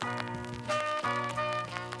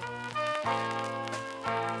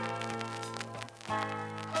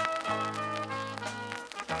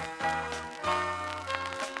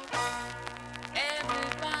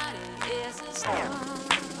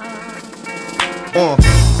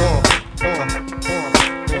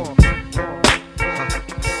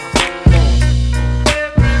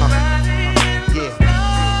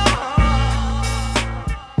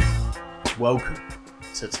Welcome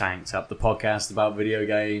to Tanked Up, the podcast about video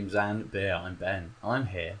games and beer. I'm Ben. I'm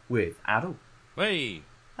here with Adel. Hey.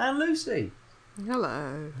 And Lucy.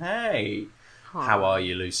 Hello. Hey. Hi. How are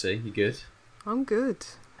you, Lucy? You good? I'm good.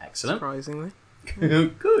 Excellent. Surprisingly.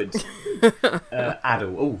 Good.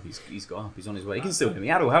 Adel. Oh, he's got up. He's on his way. He can still hear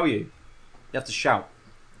me. Adel, how are you? You have to shout.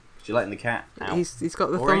 Because you're letting the cat out. He's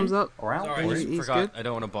got the or thumbs in, up. Or out. Sorry, Or I just in. He's forgot. good. I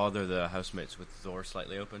don't want to bother the housemates with the door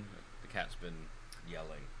slightly open. The cat's been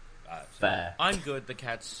yelling. So Fair. I'm good. The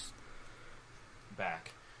cat's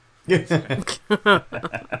back.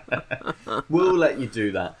 We'll let you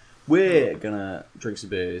do that. We're going to drink some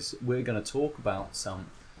beers. We're going to talk about some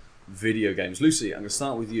video games. Lucy, I'm going to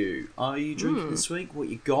start with you. Are you drinking this week? What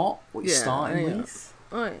you got? What you starting with?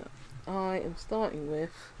 I am starting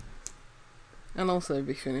with, and also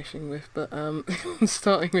be finishing with, but I'm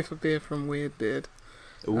starting with a beer from Weird Beard.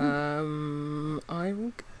 Ooh. I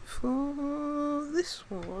will go for this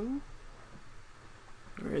one.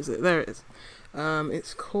 Where is it? There it is.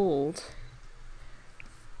 It's called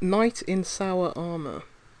Night in Sour Armour,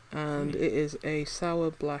 and it is a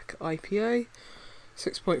sour black IPA,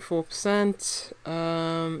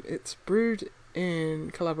 6.4%. It's brewed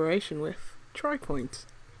in collaboration with TriPoint.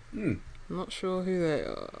 I'm not sure who they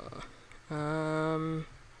are.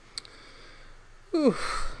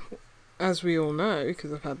 As we all know,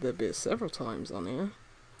 because I've had their beers several times on here,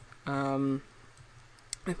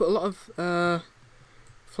 they put a lot of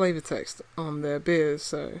flavour text on their beers,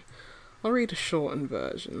 so I'll read a shortened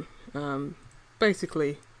version.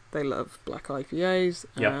 Basically, they love black IPAs,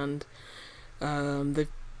 and they've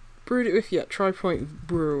brewed it with TriPoint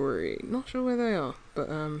Brewery. Not sure where they are, but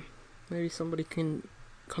maybe somebody can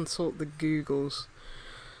consult the Googles.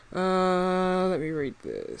 Let me read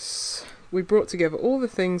this. We brought together all the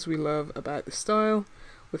things we love about the style,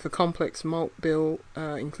 with a complex malt bill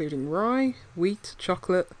including rye, wheat,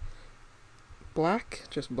 chocolate,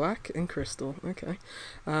 just black, and crystal. Okay.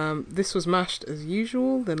 This was mashed as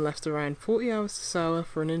usual, then left around 40 hours to sour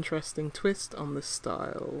for an interesting twist on the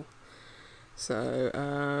style. So,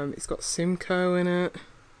 it's got Simcoe in it,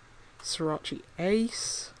 Sriracha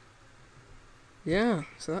Ace. Yeah,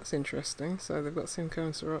 so that's interesting. So they've got Simcoe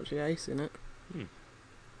and Sriracha Ace in it.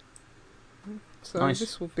 So nice.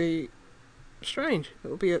 This will be strange.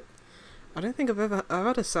 It'll be I don't think I've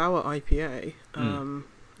had a sour IPA. I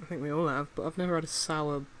think we all have, but I've never had a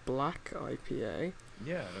sour black IPA.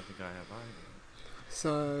 Yeah, I don't think I have either.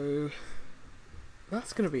 So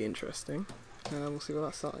that's going to be interesting. We'll see what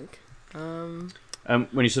that's like. When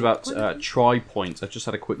you said about TriPoint, I've just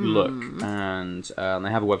had a quick look, and they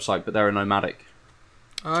have a website, but they're a nomadic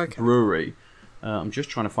brewery. I'm just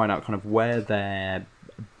trying to find out kind of where they're...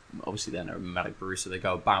 Obviously, they're a nomadic brewery, so they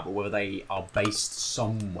go about, but whether they are based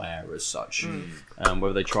somewhere as such,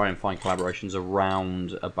 whether they try and find collaborations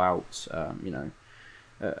around about,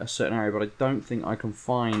 a certain area, but I don't think I can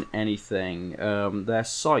find anything. Their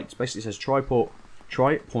site basically says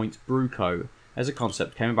TriPoint Brew Co. as a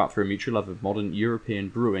concept came about through a mutual love of modern European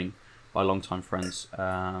brewing by longtime friends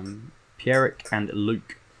Pierrick and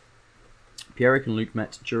Luke. Pierrick and Luke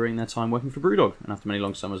met during their time working for Brewdog, and after many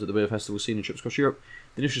long summers at the beer festival scene and trips across Europe,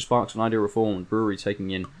 the initial sparks an idea reformed brewery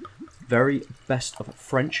taking in very best of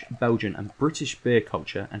French, Belgian, and British beer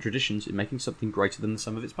culture and traditions in making something greater than the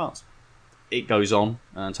sum of its parts. It goes on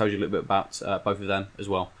and tells you a little bit about both of them as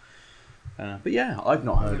well. But yeah, I've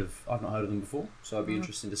not heard of them before, so it'd be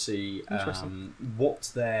interesting to see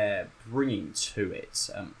what they're bringing to it.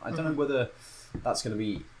 I don't know whether that's going to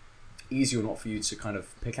be easy or not for you to kind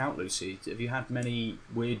of pick out, Lucy. Have you had many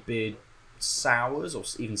Weird Beard sours or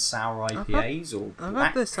even sour IPAs I've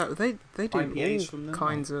had this. They do IPAs all from them,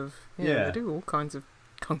 kinds of they do all kinds of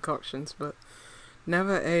concoctions, but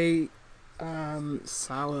never a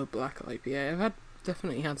sour black IPA. I've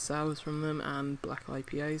definitely had sours from them and black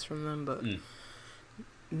IPAs from them, but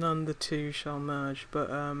none the two shall merge. But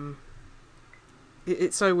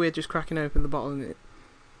it's so weird just cracking open the bottle and it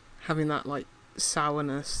having that like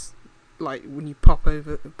sourness, like when you pop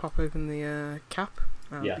open the cap.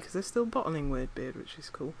 Because they're still bottling Weird Beard, which is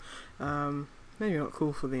cool. Maybe not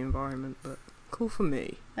cool for the environment, but cool for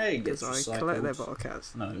me. Hey, because I collect their bottle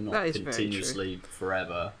caps. No, not that is continuously very true.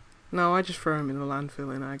 Forever. No, I just throw them in the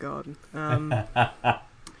landfill in our garden.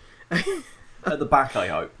 At the back, I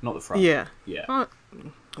hope, not the front. Yeah. Yeah.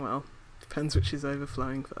 Well, Depends which is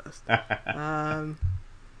overflowing first.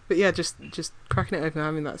 But yeah, just cracking it open,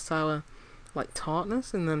 having that sour, like,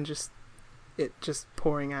 tartness, and then just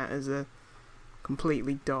pouring out as a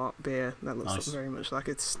completely dark beer that looks very much like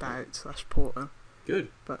it's stout / porter. Good.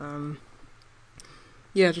 But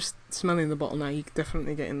yeah, just smelling the bottle now, you're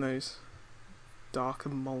definitely getting those darker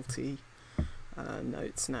malty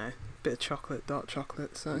notes now. Bit of chocolate, dark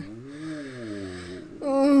chocolate. So,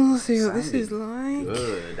 let's see what this is like.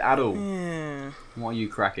 Good, Adel. Yeah. What are you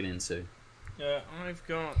cracking into? I've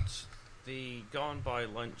got the Gone by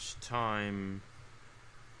Lunchtime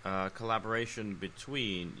collaboration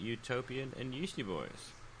between Utopian and Yeasty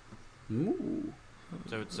Boys. Ooh.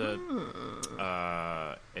 So it's a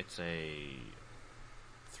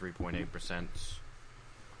 3.8%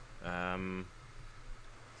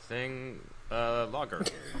 thing lager.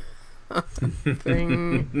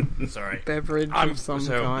 Thing. Sorry. Beverage of some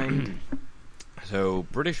kind. So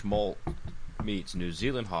British malt meets New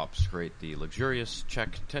Zealand hops create the luxurious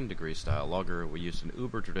Czech 10-degree style lager. We used an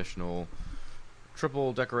uber traditional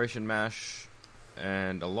triple decoration mash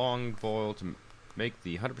and a long boil to make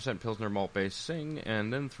the 100% Pilsner malt base sing,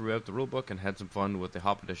 and then threw out the rulebook and had some fun with the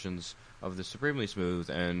hop additions of the supremely smooth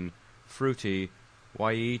and fruity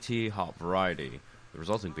Waiiti hop variety. The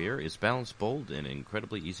resulting beer is balanced, bold, and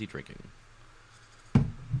incredibly easy drinking.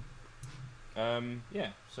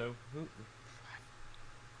 So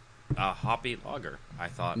a hoppy lager. I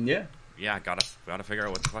thought, gotta figure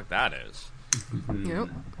out what the fuck that is. Yep.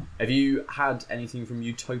 Have you had anything from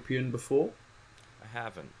Utopian before? I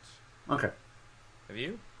haven't. Okay. Have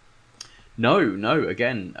you? No.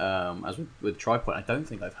 Again, as with TriPoint, I don't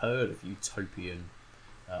think I've heard of Utopian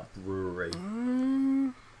brewery.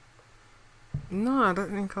 No, I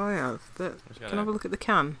don't think I have. Can I have a look at the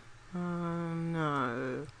can?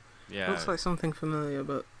 No. Yeah. Looks like something familiar,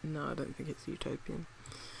 but no, I don't think it's Utopian.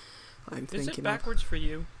 Is it backwards for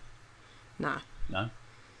you? Nah. No.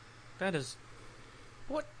 That is...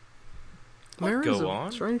 What Mirrors go are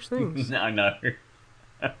on? strange things. I know.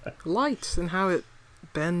 Light and how it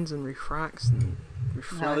bends and refracts and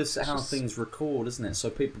reflects. How things record, isn't it? So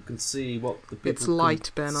people can see what the people It's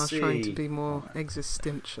light, can Ben. I was see. trying to be more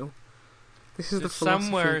existential. This is So the philosophy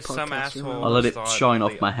somewhere podcast, some asshole- I'll let it thought shine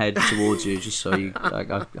off the- my head towards you, just so you hide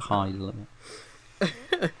a little bit.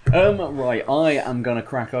 Right, I am going to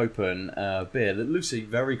crack open a beer that Lucy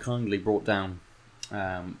very kindly brought down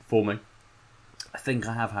for me. I think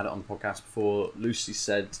I have had it on the podcast before. Lucy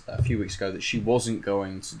said a few weeks ago that she wasn't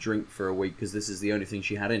going to drink for a week because this is the only thing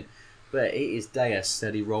she had in. But it is Deya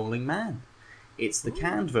Steady Rolling Man. It's the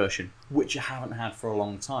canned version, which I haven't had for a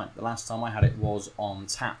long time. The last time I had it was on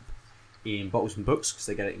tap in Bottles and Books because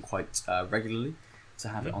they get it in quite regularly to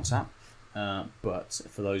have it on tap. But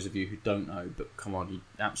for those of you who don't know, but come on, you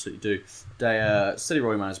absolutely do. Deya Steady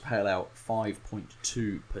Rolling Man is pale ale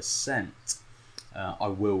 5.2%. I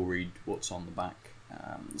will read what's on the back.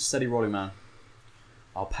 Steady Rolling Man,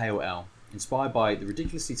 our pale ale, inspired by the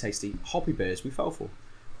ridiculously tasty hoppy beers we fell for.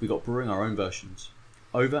 We got brewing our own versions,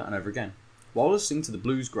 over and over again, while listening to the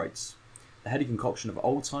blues greats. The heady concoction of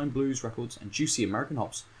old-time blues records and juicy American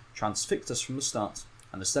hops transfixed us from the start,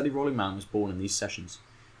 and the Steady Rolling Man was born in these sessions.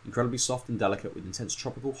 Incredibly soft and delicate with intense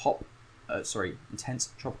tropical fruit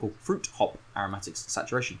hop aromatics and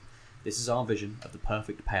saturation. This is our vision of the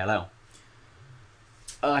perfect pale ale.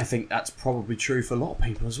 I think that's probably true for a lot of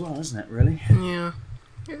people as well, isn't it, really? Yeah.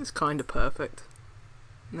 It's kind of perfect.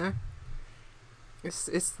 No?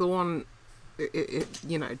 It's the one,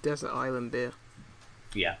 desert island beer.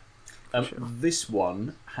 Yeah. Sure. This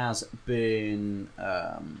one has been...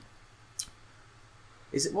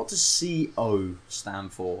 what does CO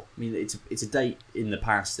stand for? I mean, it's a date in the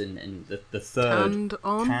past in the third...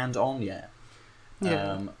 Canned on, yeah.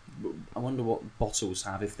 Yeah. I wonder what bottles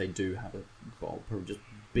have, if they do have a bottle. Probably just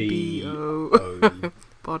B-O.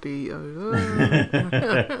 Body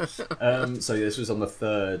odor. So this was on the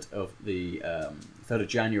 3rd of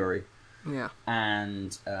January. Yeah.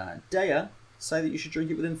 And Deya say that you should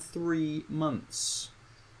drink it within 3 months.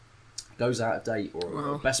 Goes out of date,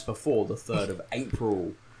 or best before the 3rd of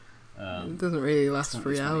April. It doesn't really last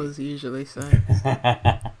 3 hours usually, so...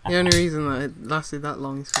 The only reason that it lasted that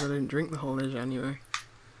long is because I didn't drink the whole of January.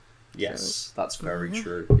 Yes, that's very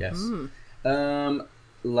true. Yes.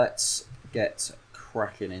 Let's get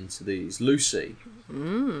cracking into these. Lucy,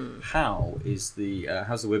 how's the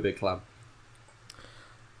Weird collab?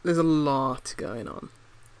 There's a lot going on.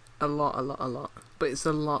 A lot. But it's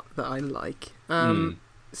a lot that I like.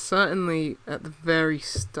 Certainly at the very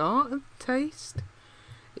start of the taste,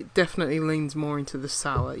 it definitely leans more into the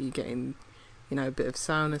sour. You're getting, a bit of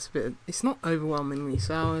sourness, it's not overwhelmingly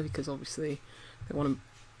sour because obviously they want to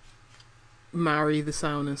marry the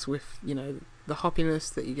sourness with, the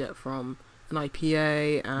hoppiness that you get from an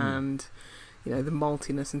IPA and, the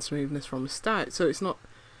maltiness and smoothness from a stout. So it's not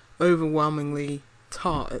overwhelmingly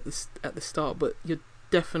tart at the start, but you're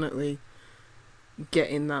definitely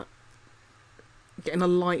getting a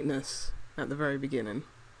lightness at the very beginning.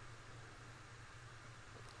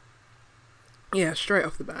 Yeah, straight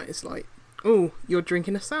off the bat, it's like, oh, you're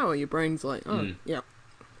drinking a sour. Your brain's like, oh, yeah,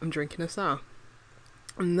 I'm drinking a sour.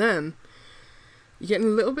 And then you're getting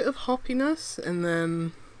a little bit of hoppiness, and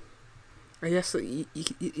then I guess that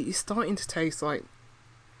you're starting to taste like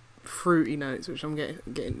fruity notes, which I'm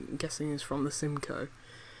guessing is from the Simcoe.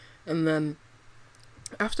 And then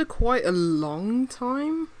after quite a long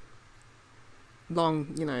time,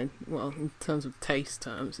 in terms of taste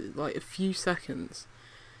terms, it's like a few seconds,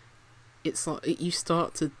 it's like you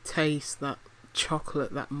start to taste that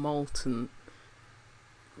chocolate, that malt, and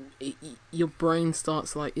your brain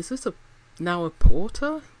starts like, is this now a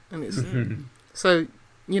porter? And it's so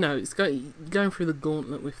it's going through the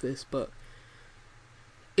gauntlet with this, but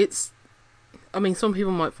some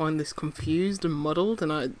people might find this confused and muddled,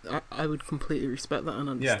 and I would completely respect that and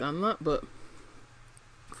understand that, but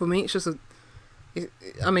for me it's just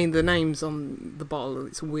the name's on the bottle,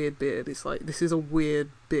 it's a weird beer. It's like, this is a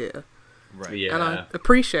weird beer. Right. Yeah. And I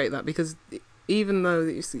appreciate that, because even though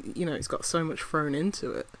it's got so much thrown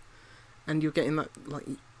into it, and you're getting that, like,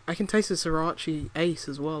 I can taste the Sriracha Ace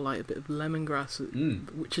as well, like a bit of lemongrass,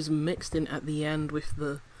 which is mixed in at the end with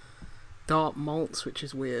the dark malts, which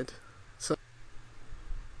is weird. So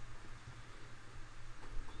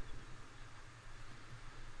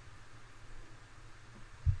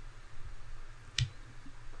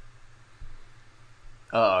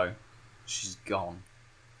uh-oh, she's gone.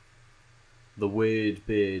 The weird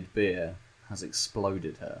beard beer has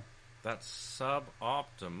exploded her. That's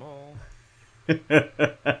suboptimal.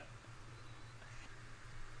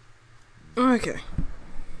 okay,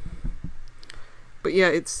 but yeah,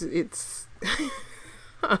 it's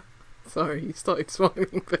sorry, you started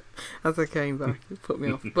smiling, but as I came back, it put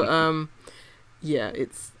me off. But yeah,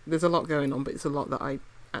 there's a lot going on, but it's a lot that I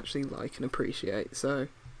actually like and appreciate. So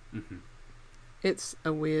it's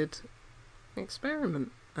a weird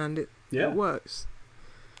experiment, and it works.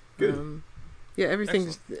 Good. Yeah,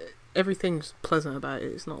 everything's pleasant about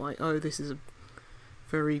it. It's not like, oh, this is a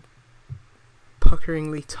very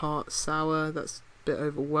puckeringly tart sour that's a bit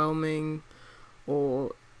overwhelming,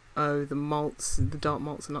 or oh, the dark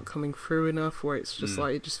malts are not coming through enough, where it's just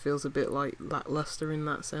like, it just feels a bit like lackluster in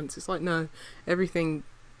that sense. It's like, no, everything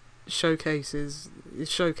is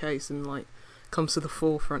showcased and like comes to the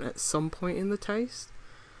forefront at some point in the taste.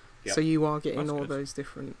 Yep. So you are getting all those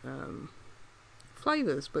different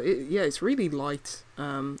flavours, but it's really light.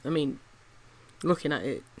 Looking at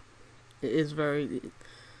it, it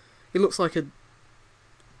looks like a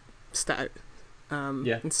stout.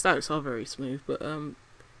 And stouts are very smooth, but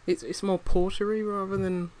it's more portery rather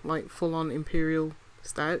than like full on imperial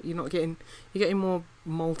stout. You're getting more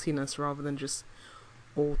maltiness rather than just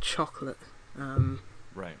all chocolate.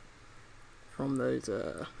 Right. From those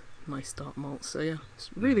nice dark malts. So yeah,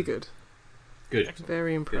 it's really good. Good. Excellent.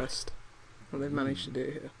 Very impressed what they've managed to do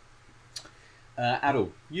here.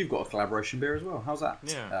 Adel, you've got a collaboration beer as well. How's that?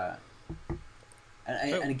 Yeah.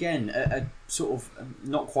 And again, a sort of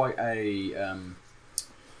not quite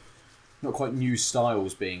new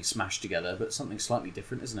styles being smashed together, but something slightly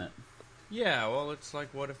different, isn't it? Yeah. Well, it's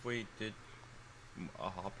like, what if we did a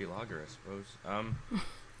hoppy lager? I suppose.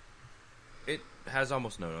 It has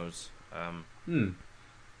almost no nose. It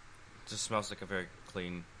just smells like a very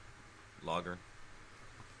clean lager.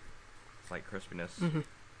 Slight crispiness. Mm-hmm.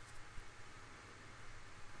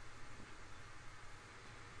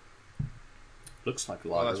 Looks like a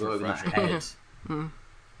lager that's over that refreshing. head.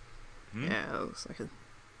 Yeah, it looks like a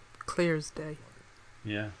clear as day.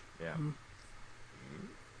 Yeah. Yeah.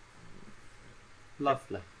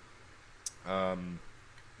 Lovely.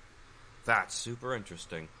 That's super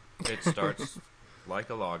interesting. It starts like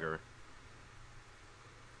a lager.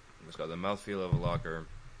 It's got the mouthfeel of a lager.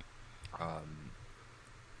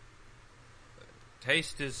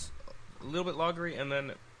 Taste is a little bit lagery, and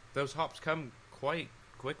then those hops come quite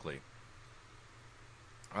quickly.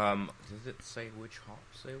 Did it say which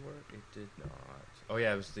hops they were? It did not. Oh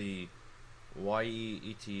yeah, it was the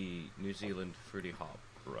YEET New Zealand fruity hop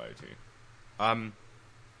variety.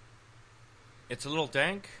 It's a little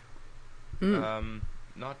dank.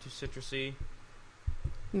 Not too citrusy.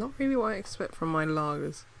 Not really what I expect from my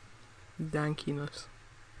lagers. Dankiness.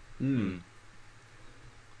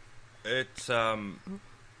 It's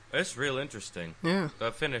real interesting. Yeah.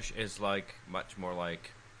 The finish is like much more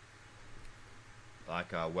like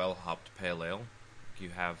like a well-hopped pale ale. You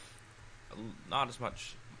have not as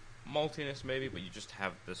much maltiness maybe, but you just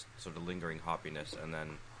have this sort of lingering hoppiness, and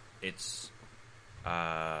then it's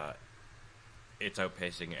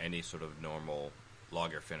outpacing any sort of normal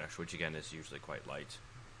lager finish, which again is usually quite light.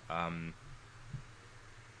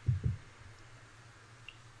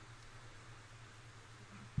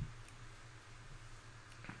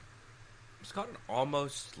 It's got an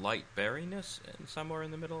almost light berryness and somewhere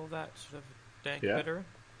in the middle of that sort of dank bitter.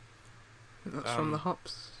 That's from the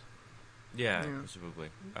hops. Yeah, presumably.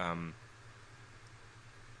 I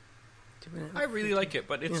really like it,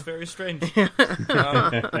 but it's very strange. It'll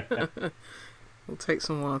take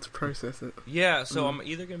some while to process it. Yeah, so I'm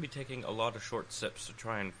either going to be taking a lot of short sips to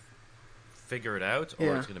try and figure it out,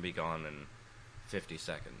 or it's going to be gone in 50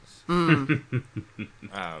 seconds.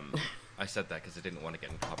 I said that because I didn't want to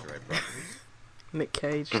get in copyright problems. Nick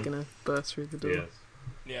Cage is going to burst through the door. Yes.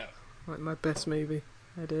 Yeah. Like my best movie.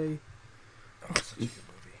 I do. Oh, such a good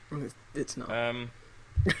movie. It's not.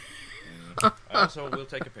 So we'll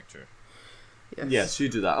take a picture. Yes, you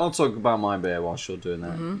do that. I'll talk about my beer whilst you're doing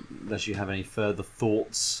that. Unless you have any further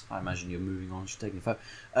thoughts. I imagine you're moving on. She's taking a photo.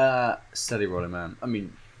 Steady rolling, man. I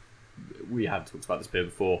mean, we have talked about this beer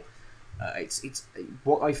before. It's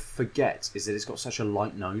what I forget is that it's got such a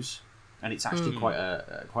light nose, and it's actually quite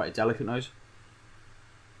a delicate nose.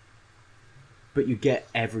 But you get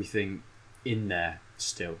everything in there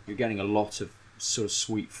still. You're getting a lot of sort of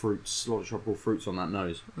sweet fruits, a lot of tropical fruits on that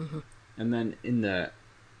nose, and then in the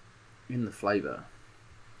flavour,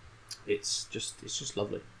 it's just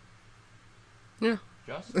lovely. Yeah.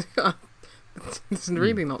 Just? There's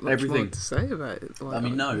really not much Everything. more to say about it. Like, I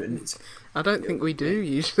mean, no, and it's I don't think we do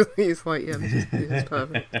usually. It's like, this is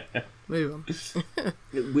perfect. Move on.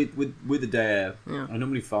 with the Deya, Yeah. I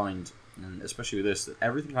normally find, and especially with this, that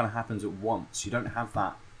everything kind of happens at once. You don't have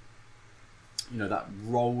that, that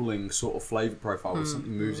rolling sort of flavour profile where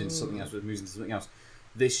something moves into something else, moves into something else.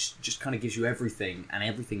 This just kind of gives you everything, and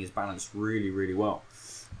everything is balanced really, really well.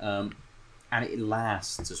 And it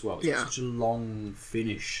lasts as well. It's got such a long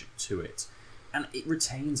finish to it. And it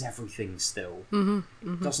retains everything still.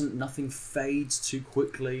 Nothing fades too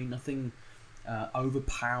quickly. Nothing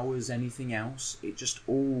overpowers anything else. It just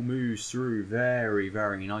all moves through very,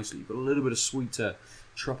 very nicely. You've got a little bit of sweeter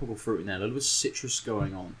tropical fruit in there, a little bit of citrus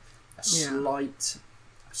going on, a slight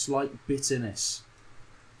bitterness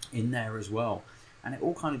in there as well. And it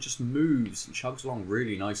all kind of just moves and chugs along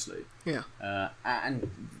really nicely. Yeah. And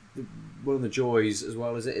one of the joys as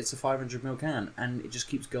well is it's a 500ml can, and it just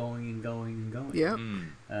keeps going and going and going. Yeah.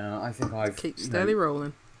 I think I've keep steady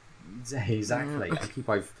rolling. Exactly. Yeah.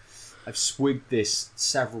 I've swigged this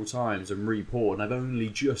several times and re-poured, and I've only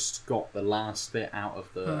just got the last bit out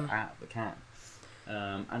of the can.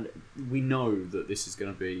 And we know that this is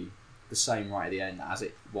going to be the same right at the end as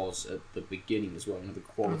it was at the beginning as well. The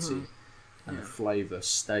quality. And the flavour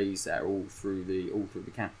stays there all through the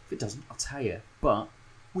can. If it doesn't, I'll tell you. But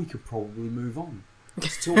we could probably move on to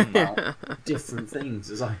talk about different things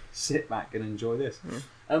as I sit back and enjoy this.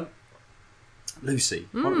 Lucy,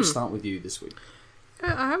 why don't we start with you this week?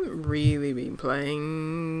 Yeah, I haven't really been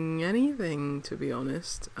playing anything, to be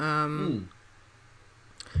honest. Yeah,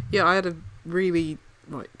 I had a really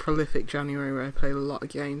prolific January where I played a lot of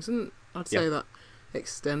games, and I'd say that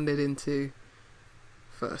extended into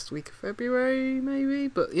first week of February, maybe.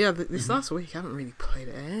 But yeah, this last week I haven't really played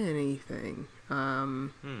anything.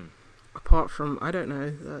 Apart from, I don't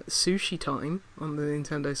know, Sushi Time on the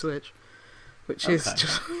Nintendo Switch, which is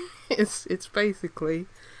just it's basically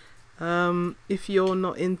if you're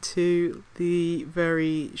not into the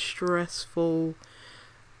very stressful,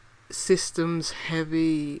 systems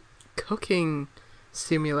heavy cooking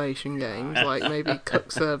simulation games like maybe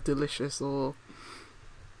Cook Serve Delicious or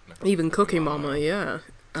even Cooking Mama,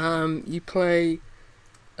 you play,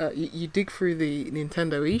 you dig through the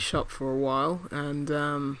Nintendo eShop for a while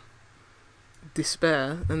and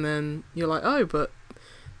despair, and then you're like, oh, but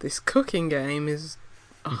this cooking game is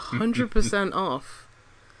 100% off,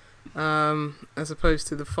 as opposed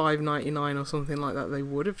to the $5.99 or something like that they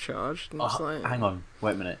would have charged. And Hang on,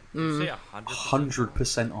 wait a minute. You say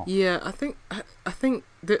 100% off. Yeah, I think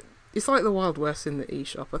that it's like the Wild West in the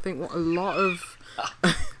eShop. I think what a lot of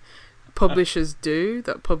publishers do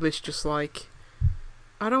that publish just I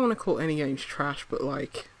don't want to call any games trash, but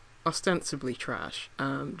ostensibly trash,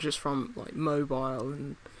 just from mobile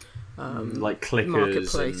and clickers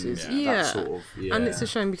marketplaces, and that sort of, and it's a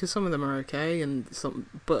shame because some of them are okay,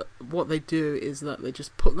 but what they do is that they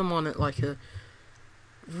just put them on at a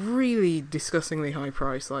really disgustingly high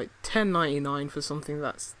price, $10.99 for something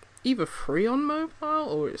that's either free on mobile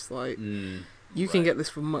or it's You can get this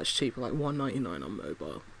for much cheaper, like $1.99 on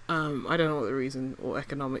mobile. I don't know what the reason or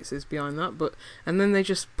economics is behind that, and then they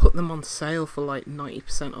just put them on sale for like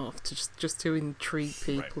 90% off to just to intrigue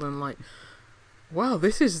people and like, wow,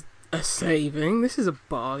 this is a saving, this is a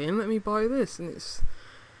bargain, let me buy this. And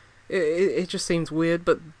it just seems weird.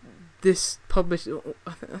 But this published,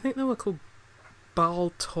 I think they were called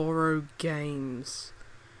Baltoro Games,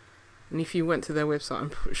 and if you went to their website,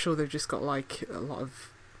 I'm sure they've just got like a lot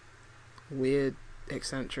of weird,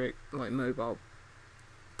 eccentric, like mobile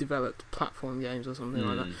developed platform games or something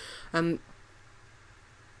like that. And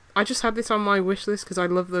I just had this on my wish list because I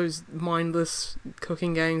love those mindless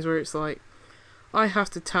cooking games where it's like, I have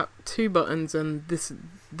to tap 2 buttons, and this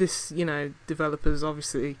developers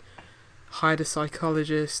obviously hired a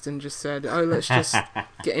psychologist and just said, oh, let's just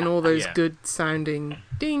get in all those good sounding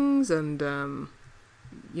dings and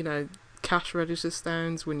cash register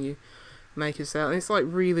sounds when you make a sale. And it's like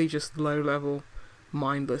really just low level,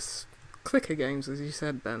 mindless clicker games, as you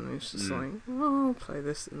said, Ben. And it's just like, oh, I'll play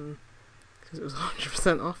this, and because it was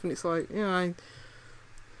 100% off, and it's like, I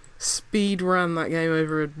speed ran that game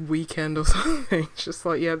over a weekend or something. It's just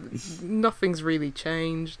like, nothing's really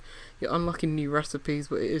changed. You're unlocking new recipes,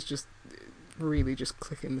 but it is just really just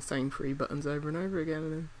clicking the same 3 buttons over and over again.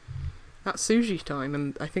 And then that's Sushi Time,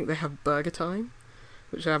 and I think they have Burger Time,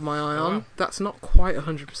 which I have my eye on. That's not quite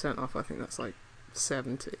 100% off. I think that's like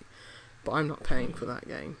 70, but I'm not paying for that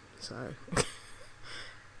game. So,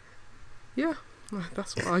 yeah,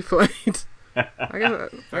 that's what I played.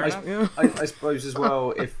 I suppose as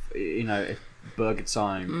well, if Burger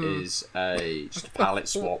Time is just a palette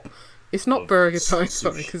swap. It's not Burger Time,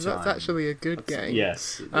 sorry, because that's actually a good game.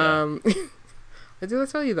 Yes. Yeah. Did I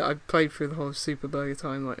tell you that I played through the whole Super Burger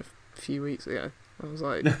Time like a few weeks ago? I was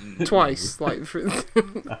like twice, like for, like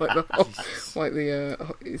the whole, like the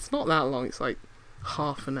it's not that long. It's like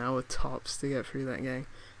half an hour tops to get through that game,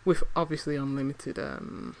 with obviously unlimited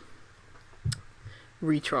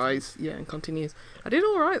retries, and continues. I did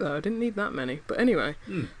all right though. I didn't need that many, but anyway,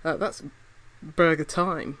 that's Burger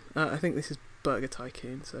Time. I think this is Burger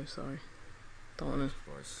Tycoon. So sorry, don't wanna. Of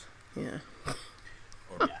course. Yeah.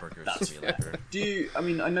 Or Burger Simulator. Do you? I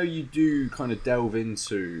mean, I know you do kind of delve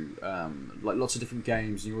into like lots of different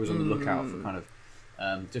games. And you're always on the lookout for kind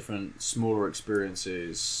of different smaller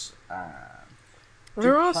experiences. Do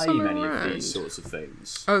you play many of these sorts of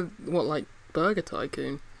things? Oh, what, like Burger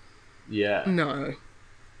Tycoon? Yeah. No.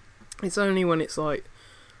 It's only when it's like,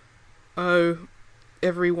 oh,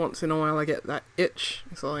 every once in a while I get that itch.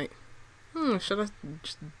 It's like, should I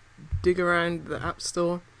just dig around the App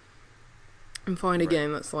Store and find a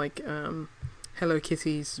game that's like Hello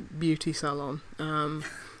Kitty's beauty salon?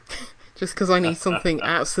 Just because I need something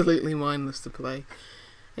absolutely mindless to play.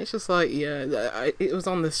 It's just like, it was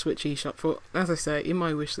on the Switch eShop for, as I say, in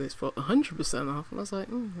my wish list for 100% off. And I was like,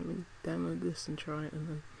 let me download this and try it. And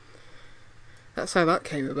then that's how that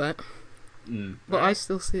came about. But I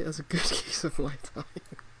still see it as a good use of my time.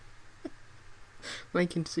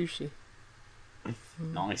 Making sushi.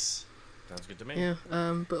 Nice. Sounds good to me. Yeah,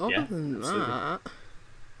 but other than that...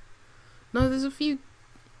 No, there's a few...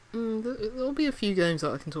 there'll be a few games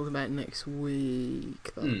that I can talk about next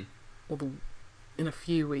week. In a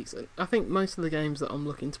few weeks. I think most of the games that I'm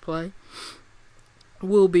looking to play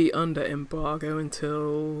will be under embargo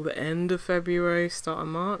until the end of February, start of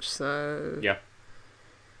March, so...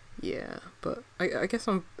 Yeah, but I guess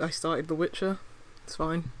I started The Witcher. It's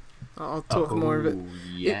fine. I'll talk more of it.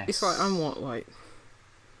 Yes. It's like, I'm like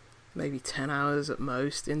maybe 10 hours at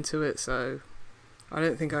most into it, so I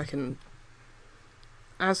don't think I can...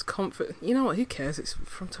 As comfort, you know what? Who cares? It's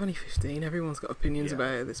from 2015. Everyone's got opinions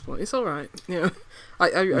about it at this point. It's all right. Yeah,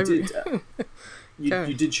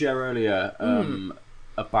 you did share earlier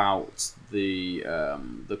about the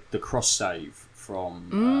cross save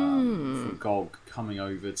from GOG coming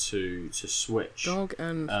over to Switch. GOG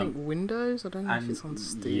and I think Windows. I don't know if it's on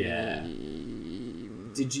Steam. Yeah.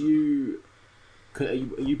 Did you? Are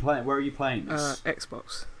you playing? Where are you playing this?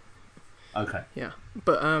 Xbox. Okay. Yeah,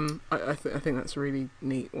 but I think that's really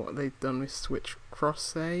neat what they've done with Switch cross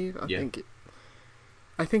save. I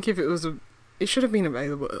think if it was it should have been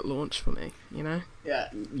available at launch for me. You know.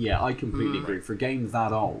 Yeah, I completely agree. For a game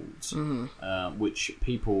that old, which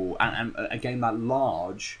people and a game that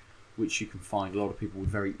large, which you can find a lot of people would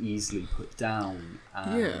very easily put down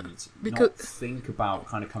and not think about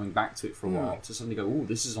kind of coming back to it for a while. To suddenly go, oh,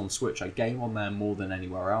 this is on Switch. I game on there more than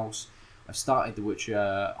anywhere else. I've started The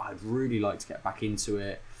Witcher. I'd really like to get back into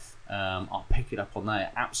it. I'll pick it up on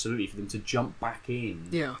there. Absolutely, for them to jump back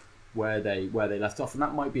in where they left off, and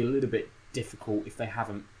that might be a little bit difficult if they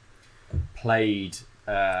haven't played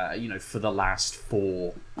for the last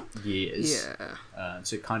 4 years. Yeah.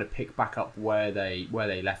 To kind of pick back up where they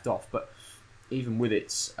left off. But even with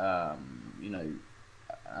its, not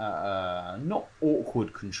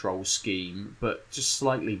awkward control scheme, but just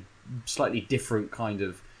slightly different kind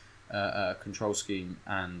of control scheme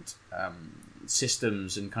and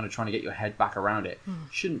systems, and kind of trying to get your head back around it,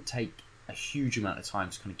 shouldn't take a huge amount of time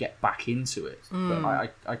to kind of get back into it.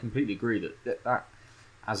 But I completely agree that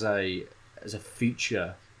as a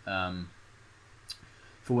feature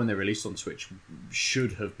for when they released on Switch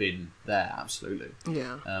should have been there, absolutely.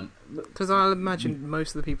 Yeah. Because I imagine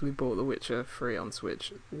most of the people who bought The Witcher 3 on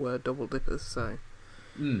Switch were double dippers, so...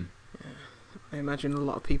 Yeah. I imagine a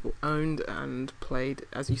lot of people owned and played,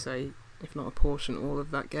 as you say, if not a portion, all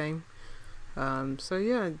of that game. So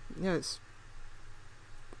it's...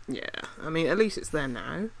 Yeah, I mean, at least it's there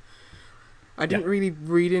now. I didn't really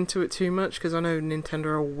read into it too much, because I know Nintendo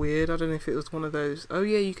are weird. I don't know if it was one of those, oh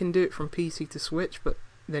yeah, you can do it from PC to Switch, but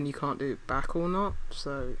then you can't do it back or not.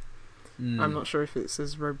 So I'm not sure if it's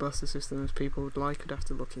as robust a system as people would like. I'd have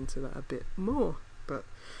to look into that a bit more. But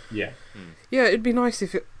yeah, it'd be nice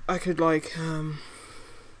if I could, like, I'm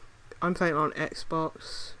playing it on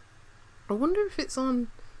Xbox. I wonder if it's on...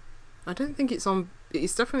 I don't think it's on...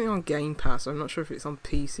 It's definitely on Game Pass. I'm not sure if it's on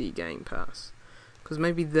PC Game Pass. Because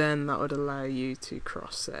maybe then that would allow you to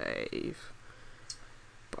cross-save.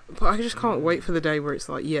 But I just can't wait for the day where it's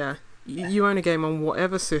like, yeah, you own a game on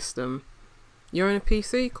whatever system. You own a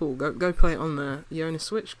PC? Cool, go play it on there. You own a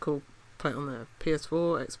Switch? Cool, play it on there.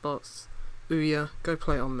 PS4, Xbox, Ouya, go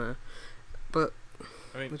play it on there. But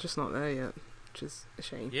we're just not there yet, which is a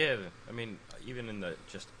shame. Yeah, I mean, even in the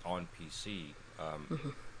just on PC,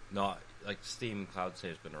 not... Like, Steam Cloud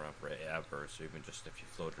Save's been around forever, so even just if you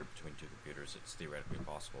float it between 2 computers, it's theoretically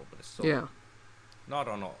possible, but it's still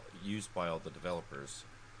not used by all the developers.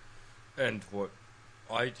 And what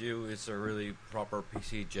I do is a really proper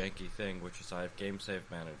PC janky thing, which is I have Game Save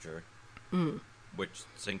Manager, which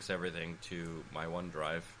syncs everything to my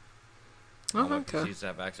OneDrive. All my PCs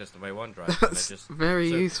have access to my OneDrive. That's very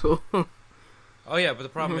useful. Oh yeah, but the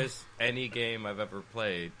problem is, any game I've ever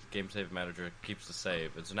played, Game Save Manager keeps the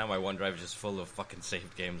save, and so now my OneDrive is just full of fucking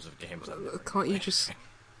saved games of games I've never played.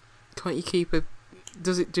 Can't you keep a...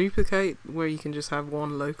 Does it duplicate where you can just have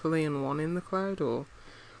one locally and one in the cloud, or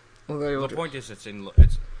they all... The point is,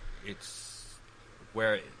 it's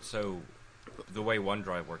where... So, the way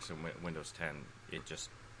OneDrive works in Windows 10,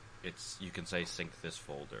 you can say sync this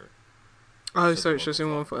folder. Oh, so it's just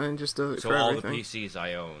in one folder and just does it for everything. So all the PCs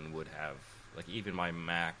I own would have... Like, even my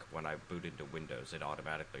Mac, when I boot into Windows, it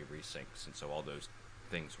automatically resyncs, and so all those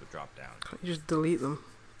things would drop down. Can't you just delete them?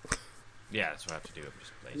 Yeah, that's what I have to do. I'm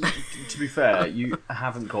just lazy. To be fair, you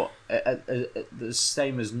haven't got... the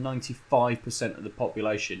same as 95% of the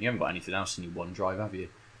population, you haven't got anything else in your OneDrive, have you?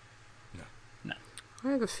 No. I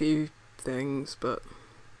have a few things, but...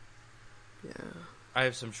 Yeah. I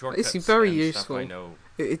have some shortcuts. It's very and useful. Stuff I know.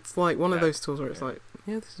 It's like one of those tools where it's like,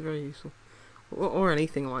 yeah, this is very useful. Or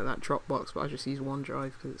anything like that, Dropbox, but I just use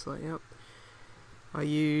OneDrive because it's like, yep.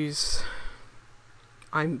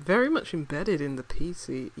 I'm very much embedded in the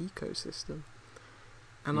PC ecosystem.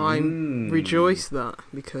 And I rejoice that,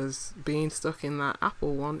 because being stuck in that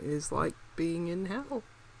Apple one is like being in hell.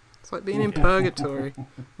 It's like being in purgatory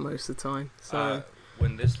most of the time. So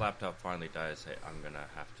when this laptop finally dies, I'm going to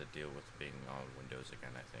have to deal with being on Windows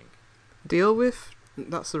again, I think. Deal with?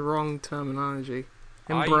 That's the wrong terminology.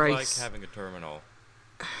 Embrace. I like having a terminal.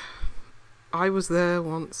 I was there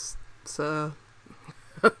once, sir.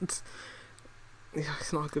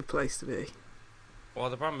 It's not a good place to be. Well,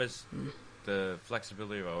 the problem is the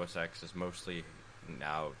flexibility of OS X is mostly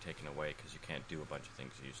now taken away because you can't do a bunch of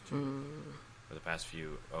things you used to. For the past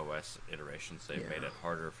few OS iterations, they've made it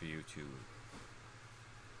harder for you to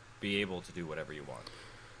be able to do whatever you want.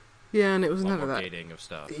 Yeah, and it was never that gating of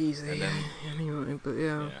stuff. Easy. Anyway, but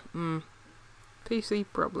PC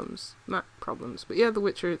problems, Mac problems. But yeah, The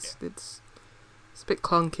Witcher, it's a bit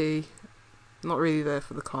clunky, not really there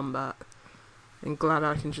for the combat. And glad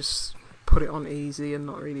I can just put it on easy and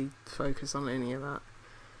not really focus on any of that.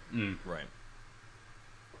 Right.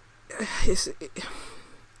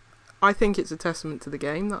 I think it's a testament to the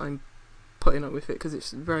game that I'm putting up with it, because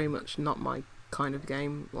it's very much not my kind of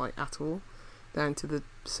game, like, at all. Down to the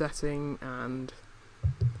setting and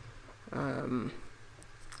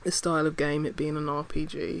the style of game, it being an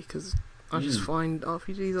RPG, because I just find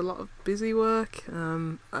RPGs a lot of busy work.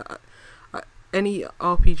 Any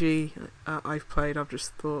RPG I've played, I've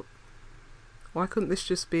just thought, why couldn't this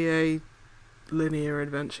just be a linear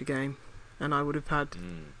adventure game? And I would have had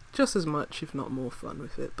just as much, if not more, fun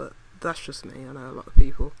with it. But that's just me. I know a lot of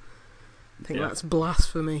people I think that's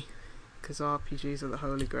blasphemy, because RPGs are the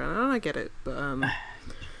holy grail. And I get it, but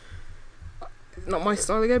not my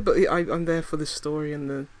style of game. But I'm there for the story and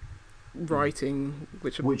the writing,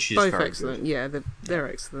 which are both excellent. Good. Yeah, they're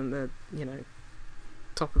excellent. They're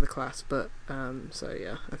top of the class. But so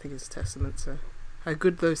yeah, I think it's a testament to how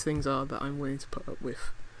good those things are that I'm willing to put up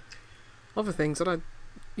with other things that I've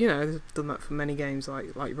done that for many games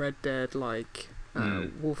like Red Dead, like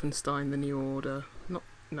Wolfenstein: The New Order.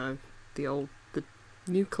 The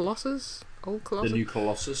new Colossus, old Colossus. The new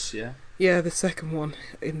Colossus, yeah. Yeah, the second one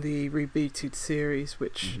in the rebooted series,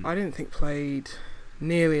 which I didn't think played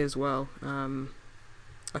nearly as well. I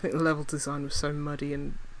think the level design was so muddy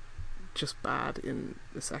and just bad in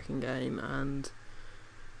the second game, and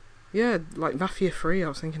yeah, like Mafia 3, I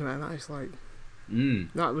was thinking about that. It's like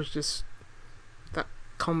that was just that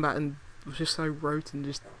combat and was just so rote and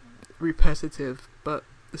just repetitive, but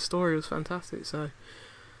the story was fantastic. So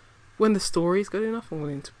when the story's good enough, I'm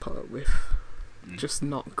willing to put up with just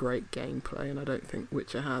not great gameplay, and I don't think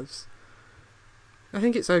Witcher has. I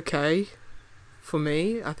think it's okay for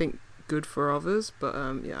me. I think good for others, but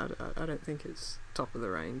I don't think it's top of the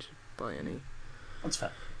range by any. That's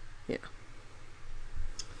fair. Yeah.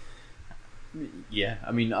 Yeah,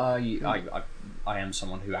 I mean, I am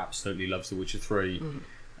someone who absolutely loves The Witcher 3.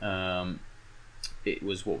 It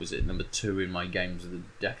was, what was it, number 2 in my games of the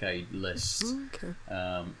decade list. Okay.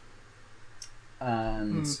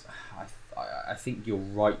 And I think you're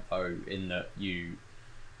right though in that you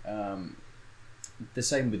the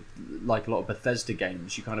same with like a lot of Bethesda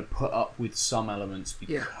games, you kind of put up with some elements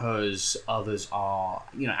because others are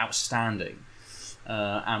outstanding.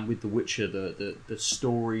 And with The Witcher, the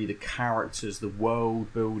story, the characters, the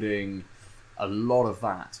world building, a lot of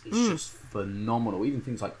that is just phenomenal. Even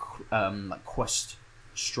things like quest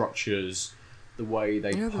structures, the way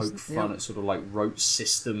they poke fun at sort of like rote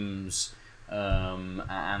systems,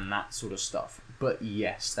 and that sort of stuff. But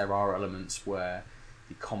yes, there are elements where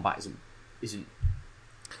the combat isn't.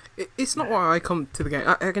 It's not why I come to the game.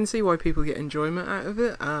 I can see why people get enjoyment out of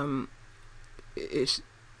it. It's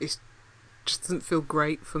just doesn't feel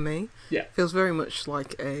great for me. Yeah, it feels very much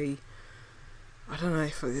like a. I don't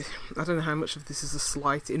know how much of this is a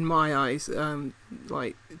slight in my eyes.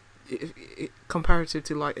 Like comparative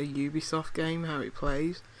to like a Ubisoft game, how it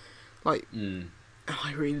plays, like.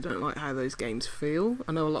 I really don't like how those games feel.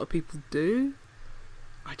 I know a lot of people do.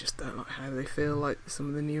 I just don't like how they feel, like some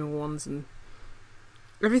of the newer ones, and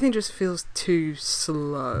everything just feels too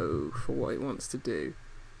slow for what it wants to do.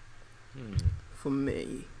 For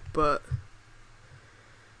me. But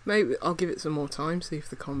maybe I'll give it some more time, see if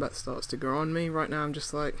the combat starts to grow on me. Right now I'm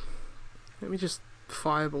just like, let me just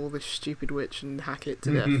fireball this stupid witch and hack it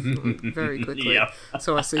to death very quickly.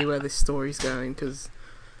 So I see where this story's going, because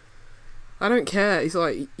I don't care. It's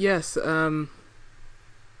like, yes, you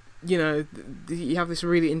have this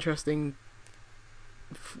really interesting,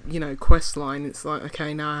 quest line. It's like,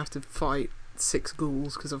 okay, now I have to fight 6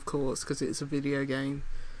 ghouls because it's a video game.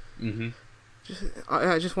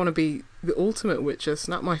 I just want to be the ultimate Witcher,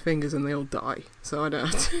 snap my fingers and they all die, so I don't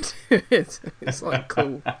have to do it. It's like,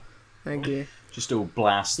 cool. Thank you. Just all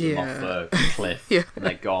blast them off the cliff and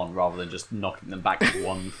they're gone, rather than just knocking them back with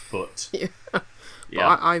 1 foot.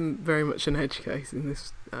 But I'm very much an edge case in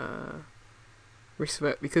this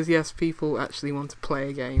respect, because yes, people actually want to play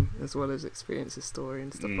a game as well as experience a story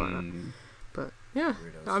and stuff like that. But yeah,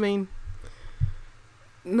 I mean,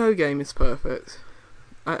 no game is perfect.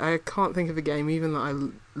 I can't think of a game even that I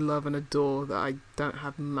love and adore that I don't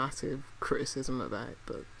have massive criticism about.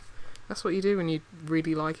 But that's what you do when you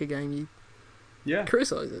really like a game. You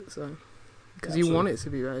criticize it, so because you want it to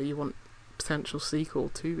be better. You want potential sequel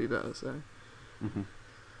to be better. So.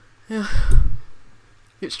 Yeah,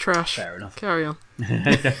 it's trash. Fair enough. Carry on.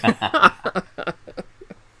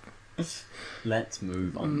 Let's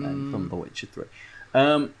move on then from The Witcher 3.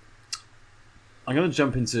 I'm going to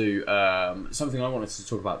jump into something I wanted to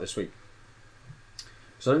talk about this week.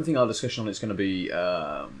 So I don't think our discussion on it's going to be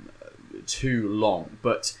too long,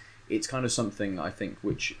 but it's kind of something I think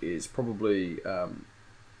which is probably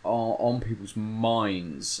on people's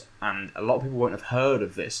minds, and a lot of people won't have heard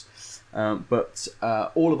of this. But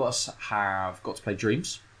all of us have got to play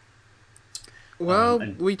Dreams. Well,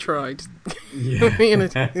 we tried. Really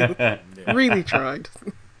tried.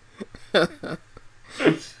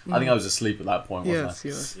 I think I was asleep at that point,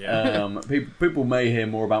 wasn't I? Yes. People may hear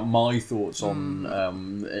more about my thoughts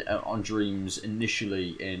on Dreams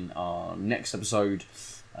initially in our next episode,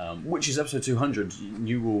 which is episode 200.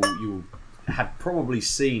 You will have probably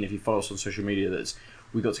seen, if you follow us on social media, that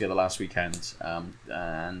we got together last weekend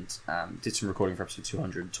and did some recording for episode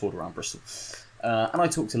 200, toured around Bristol. and I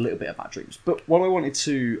talked a little bit about dreams. But what I wanted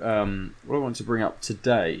to bring up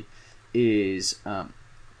today is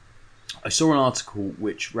I saw an article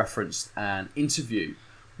which referenced an interview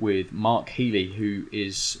with Mark Healy, who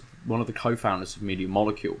is one of the co-founders of Media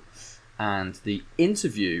Molecule. And the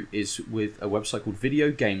interview is with a website called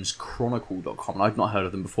videogameschronicle.com. And I've not heard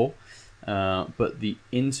of them before. But the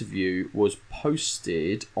interview was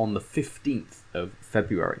posted on the 15th of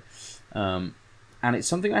February. And it's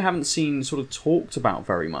something I haven't seen sort of talked about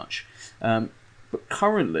very much. But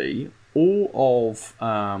currently, all of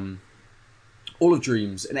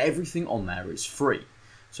Dreams and everything on there is free.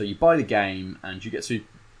 So you buy the game and you get to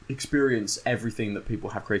experience everything that people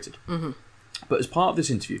have created. Mm-hmm. But as part of this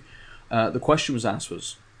interview, the question was asked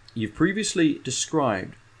was, you've previously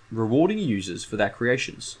described rewarding users for their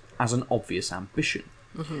creations as an obvious ambition.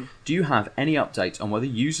 Mm-hmm. Do you have any update on whether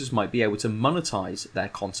users might be able to monetize their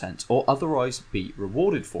content or otherwise be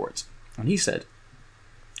rewarded for it? And he said,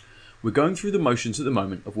 we're going through the motions at the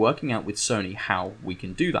moment of working out with Sony how we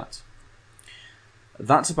can do that.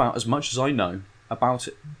 That's about as much as I know about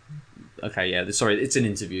it. Okay, yeah, sorry, it's an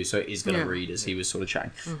interview, so it is going to read as he was sort of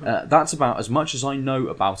chatting. Mm-hmm. That's about as much as I know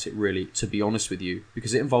about it, really, to be honest with you,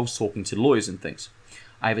 because it involves talking to lawyers and things.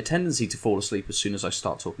 I have a tendency to fall asleep as soon as I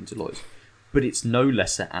start talking to lawyers, but it's no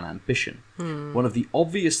lesser an ambition. One of the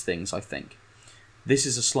obvious things, I think, this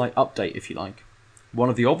is a slight update, if you like, one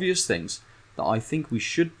of the obvious things that I think we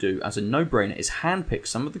should do as a no-brainer is handpick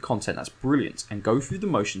some of the content that's brilliant and go through the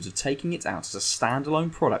motions of taking it out as a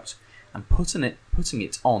standalone product and putting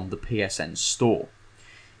it on the PSN store.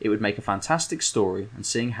 It would make a fantastic story, and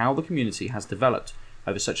seeing how the community has developed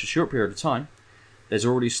over such a short period of time, there's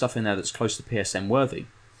already stuff in there that's close to PSN worthy,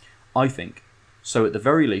 I think. So at the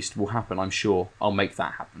very least will happen, I'm sure. I'll make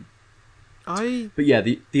that happen. But yeah,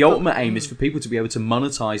 the ultimate aim is for people to be able to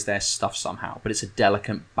monetize their stuff somehow, but it's a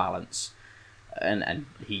delicate balance. And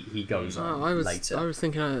he goes on later. I was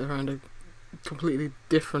thinking around a completely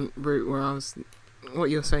different route where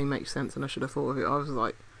what you're saying makes sense, and I should have thought of it. I was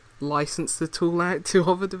like, license the tool out to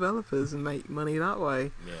other developers and make money that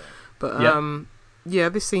way. Yeah. But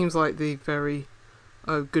this seems like the very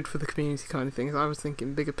good for the community kind of thing. I was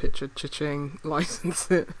thinking bigger picture, cha-ching, license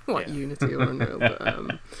it like Unity or Unreal.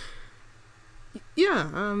 But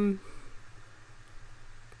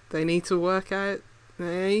they need to work out.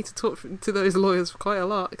 They need to talk to those lawyers quite a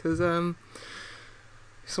lot, because if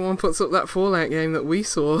someone puts up that Fallout game that we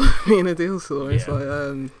saw, me and Adil saw, it's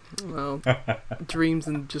like, Dreams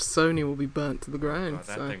and just Sony will be burnt to the ground.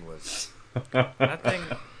 That thing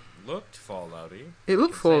looked Fallout-y. It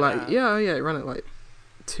looked Fallout. Yeah, it ran at like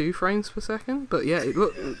 2 frames per second, but it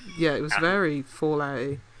looked, it was very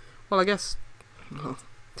Fallout-y. Well, I guess,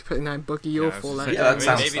 depending on how buggy your Fallout. Yeah,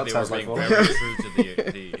 maybe they were being very true to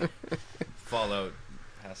the Fallout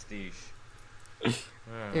pastiche.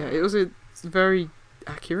 Yeah, it was a very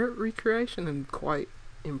accurate recreation and quite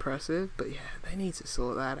impressive, but they need to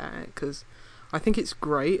sort that out, because I think it's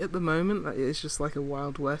great at the moment that it's just like a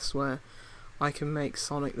Wild West where I can make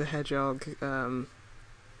Sonic the Hedgehog and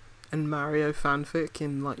Mario fanfic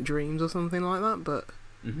in like Dreams or something like that, but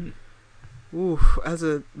as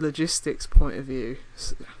a logistics point of view,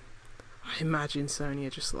 I imagine Sony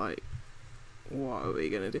are just like, what are we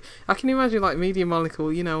going to do? I can imagine like Media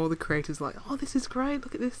Molecule, all the creators like, oh, this is great,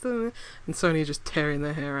 look at this, and Sony are just tearing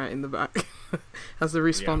their hair out in the back as the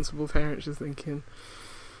responsible parents are thinking,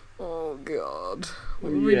 oh god,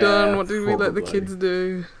 what have we done? What did we let the kids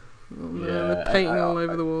do? Oh no, they're painting all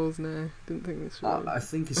over the walls now. Didn't think this was... I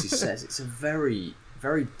think, as he says, it's a very,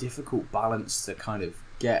 very difficult balance to kind of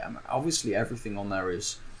get. I mean, obviously, everything on there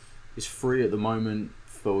is free at the moment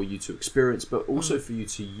for you to experience, but also for you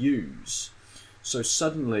to use. So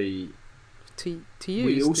suddenly, to use,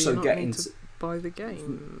 we also do you not need to buy the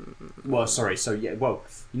game. Well, sorry. So you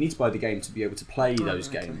need to buy the game to be able to play those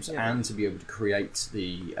games and to be able to create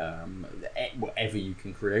the whatever you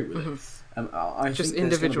can create with it. I just think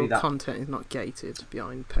individual content is not gated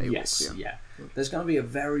behind paywalls. Yes, There's going to be a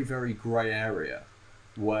very, very grey area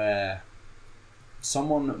where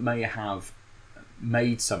someone may have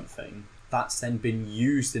made something that's then been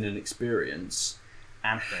used in an experience.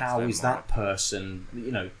 And how is that person,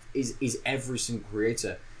 is every single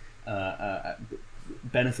creator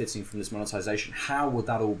benefiting from this monetization? How would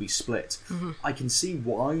that all be split? I can see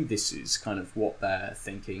why this is kind of what they're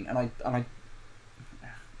thinking, and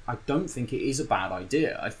I don't think it is a bad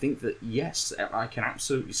idea. I think that, yes, I can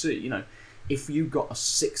absolutely see, if you got a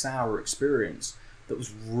 6-hour experience that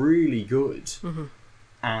was really good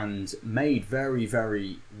and made very,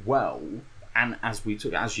 very well. And as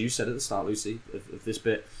you said at the start, Lucy, of this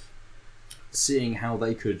bit, seeing how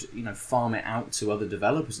they could, farm it out to other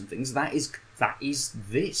developers and things. That is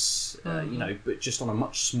this, but just on a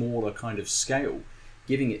much smaller kind of scale,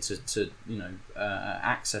 giving it to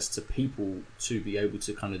access to people to be able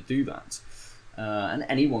to kind of do that, and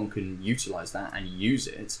anyone can utilize that and use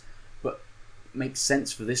it. But it makes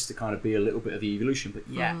sense for this to kind of be a little bit of the evolution. But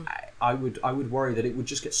I would worry that it would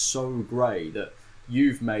just get so grey that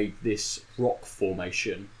you've made this rock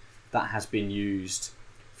formation that has been used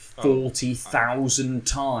 40,000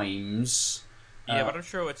 times. Yeah, but I'm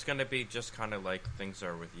sure it's going to be just kind of like things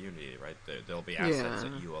are with Unity, right? There'll be assets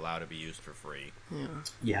that you allow to be used for free.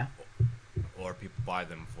 Yeah. Or people buy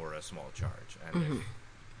them for a small charge. And if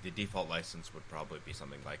the default license would probably be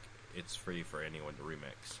something like, it's free for anyone to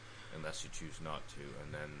remix, unless you choose not to.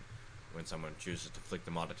 And then when someone chooses to flick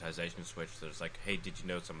the monetization switch, there's like, hey, did you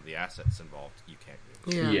know some of the assets involved you can't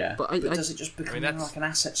use? Yeah. But does it just become like an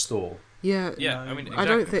asset store? Yeah, no. I mean, exactly. I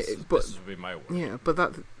don't think... But, this would be my word. Yeah, but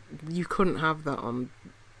that... You couldn't have that on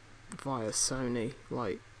via Sony,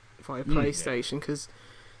 like via PlayStation, because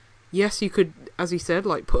yes, you could, as you said,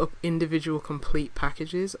 like put up individual complete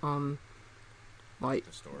packages on like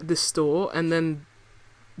the store, and then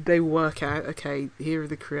they work out, okay, here are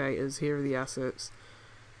the creators, here are the assets,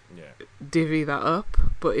 divvy that up.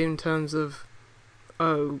 But in terms of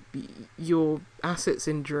your assets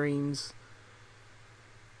in Dreams,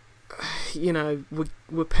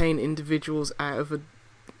 we're paying individuals out of a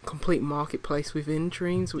complete marketplace within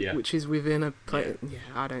Dreams, which is within a play. Yeah,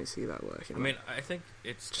 I don't see that working. I mean, I think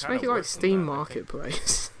it's just make it like Steam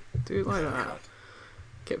Marketplace. Do it like that.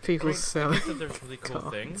 Get people selling. I think that there's really cool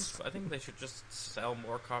things, but I think they should just sell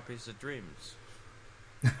more copies of Dreams.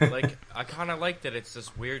 Like, I kind of like that it's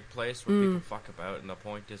this weird place where people fuck about, and the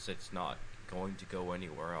point is it's not going to go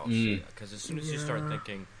anywhere else. Because as soon as you start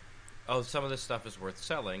thinking, oh, some of this stuff is worth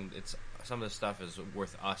selling, some of this stuff is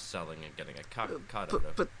worth us selling and getting a cut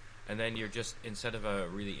out of. And then you're just, instead of a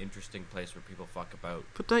really interesting place where people fuck about,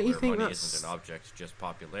 but don't you think money isn't an object, just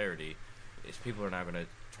popularity, is people are now going to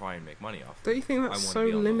try and make money off. Don't you think that's so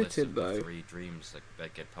limited though? 3 Dreams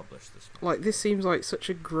that get published this month. Like, this seems like such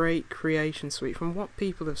a great creation suite from what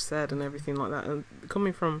people have said and everything like that, and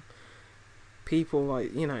coming from people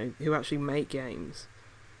like who actually make games.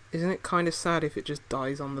 Isn't it kind of sad if it just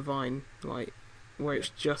dies on the vine, like where it's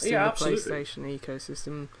just in the PlayStation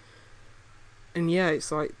ecosystem? And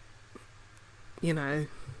it's like,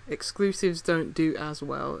 exclusives don't do as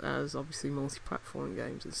well as obviously multi-platform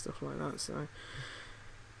games and stuff like that. So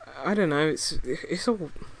I don't know. It's a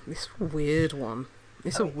weird one.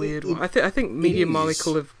 It's a weird one. I think Media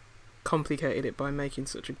Molecule have complicated it by making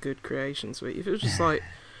such a good creation suite. If it was just like,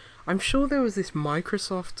 I'm sure there was this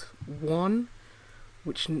Microsoft one,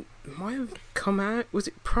 which might have come out. Was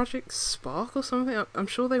it Project Spark or something? I'm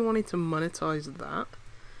sure they wanted to monetize that,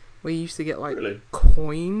 where you used to get like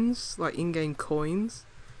coins, like in-game coins,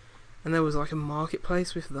 and there was like a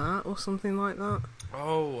marketplace with that or something like that.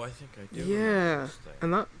 Oh, I think I do. Yeah,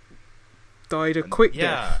 and that died a quick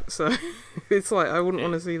death. So it's like, I wouldn't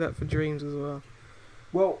want to see that for Dreams as well.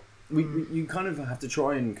 Well, you kind of have to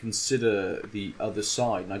try and consider the other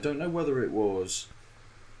side, and I don't know whether it was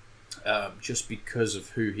just because of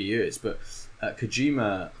who he is, but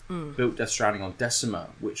Kojima built Death Stranding on Decima,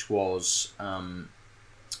 which was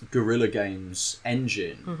Guerrilla Games'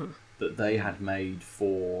 engine that they had made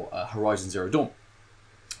for Horizon Zero Dawn.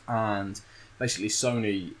 And basically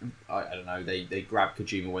Sony, I don't know, they grabbed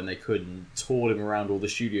Kojima when they could and toured him around all the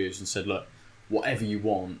studios and said, look, whatever you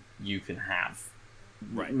want, you can have.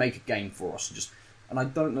 Right. Make a game for us. And I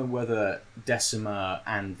don't know whether Decima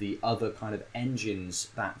and the other kind of engines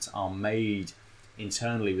that are made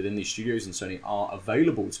internally within these studios in Sony are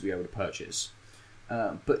available to be able to purchase.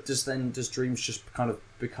 But does Dreams just kind of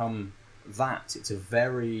become that? It's a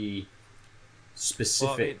very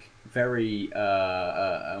specific, very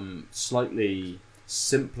slightly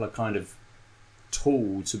simpler kind of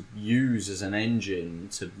tool to use as an engine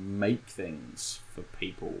to make things for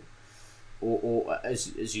people. Or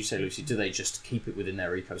as you say, Lucy, do they just keep it within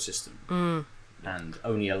their ecosystem and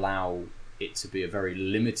only allow it to be a very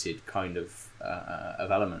limited kind of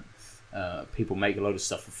element? People make a load of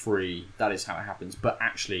stuff for free. That is how it happens. But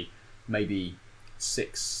actually, maybe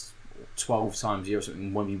 6 or 12 times a year or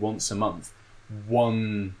something, maybe once a month,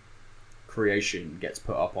 one creation gets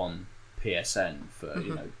put up on PSN for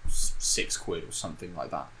 £6 or something like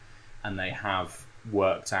that, and they have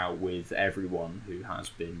worked out with everyone who has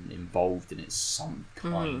been involved in it some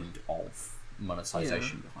kind of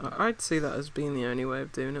monetization behind it. I'd see that as being the only way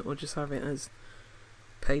of doing it, or just have it as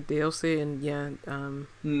paid DLC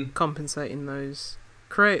and compensating those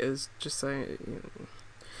creators. Just saying,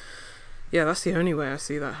 Yeah, that's the only way I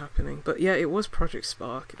see that happening. But yeah, it was Project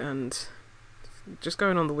Spark, and just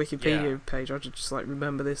going on the Wikipedia page, I just like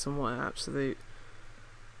remember this and what an absolute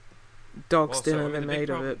dog's dinner they made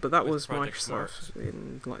of it. But that was Microsoft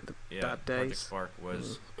in like the bad days. Project Spark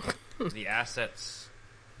was the assets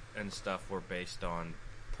and stuff were based on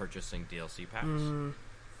purchasing DLC packs.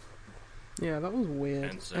 Yeah, that was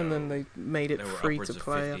weird. And then they made it free to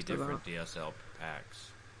play after that. There were upwards of 50 different DSL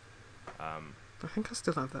packs. I think I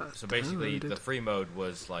still have that. So basically, the free mode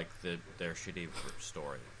was like their shitty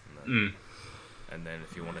story. And then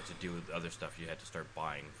if you wanted to do other stuff, you had to start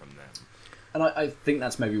buying from them. And I think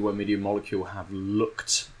that's maybe where Media Molecule have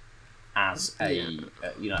looked as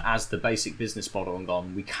as the basic business model and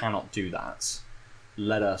gone, we cannot do that.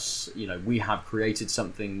 Let us, we have created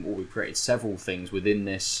something, or we've created several things within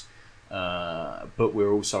this, but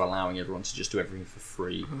we're also allowing everyone to just do everything for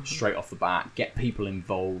free, straight off the bat, get people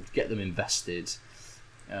involved, get them invested,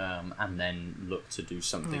 and then look to do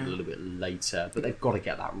something a little bit later. But they've got to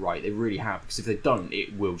get that right. They really have, because if they don't,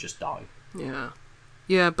 it will just die.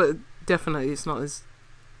 Yeah, but definitely it's not as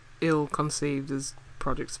ill-conceived as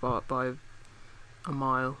Project Spark by a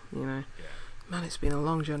mile, Man, it's been a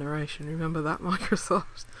long generation. Remember that,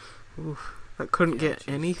 Microsoft? Oof, that couldn't get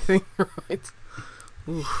anything right.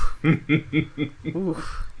 Oof.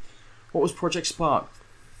 Oof. What was Project Spark?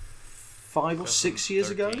 5 or 6 years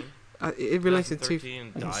ago? It related to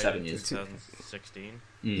 7 years. 2016.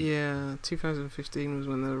 Yeah, 2015 was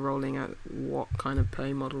when they were rolling out what kind of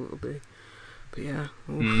pay model it'll be. But yeah,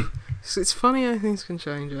 so it's funny how things can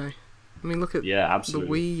change, eh? I mean, look at the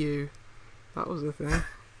Wii U. That was the thing.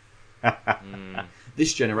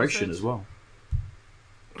 This generation as well.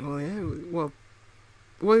 Well, yeah. Well,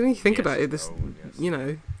 when you think about it, the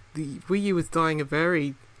Wii U was dying a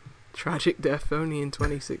very tragic death only in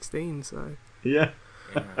 2016. So yeah.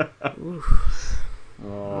 It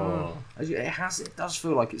does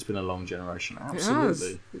feel like it's been a long generation.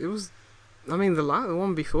 Absolutely. It was. I mean, the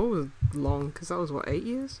one before was long, because that was 8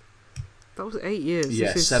 years. That was 8 years.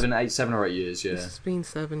 Yeah, 7 or 8 years. Yeah, it's been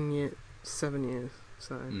 7 years. So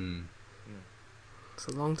it's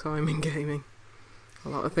a long time in gaming. A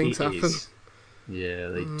lot of things happen. Yeah,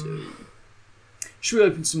 they do. Should we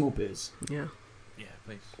open some more beers? Yeah. Yeah,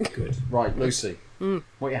 please. Good. Right, Lucy.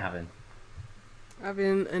 What are you having?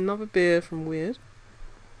 Having another beer from Weird.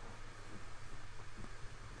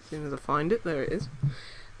 As soon as I find it, there it is.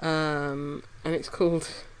 And it's called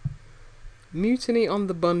Mutiny on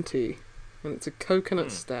the Bunty, and it's a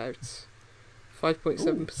coconut stout,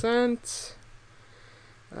 5.7%.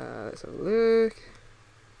 Let's have a look.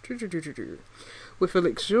 With a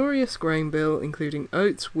luxurious grain bill including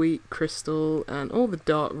oats, wheat, crystal, and all the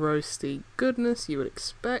dark roasty goodness you would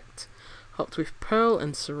expect, hopped with Pearl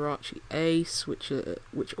and Sriracha Ace, which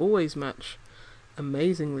always match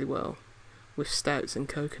amazingly well with stouts and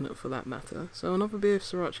coconut for that matter. So another beer of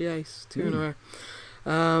Sriracha Ace, 2 in a row.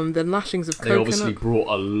 Then lashings of coconut. They obviously brought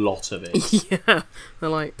a lot of it. Yeah. They're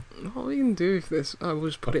like, what are we going to do with this? I will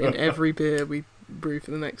just put it in every beer we brew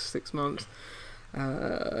for the next 6 months.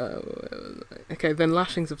 Okay, then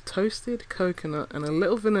lashings of toasted coconut and a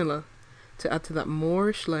little vanilla to add to that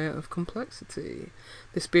Moorish layer of complexity.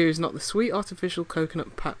 This beer is not the sweet artificial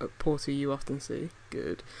coconut porter you often see.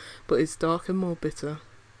 Good. But it's darker, more bitter.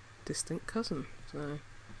 Distant cousin. So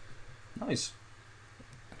nice.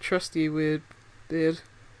 Trust you, Weird Beard.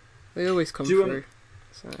 They always come through.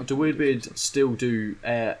 Do Weird Beard still do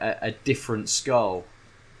a different skull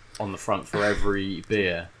on the front for every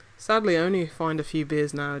beer? Sadly, I only find a few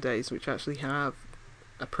beers nowadays which actually have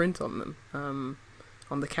a print on them,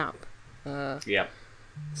 on the cap. Yeah.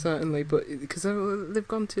 Certainly, but because they've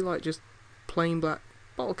gone to like just plain black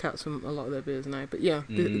bottle caps from a lot of their beers now. But yeah,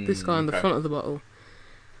 this guy on the front of the bottle,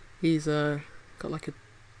 he's got like a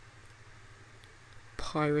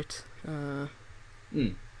pirate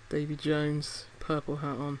Davy Jones purple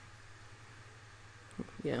hat on.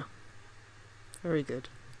 Yeah, very good.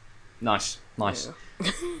 Nice. Yeah.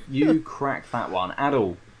 You cracked that one.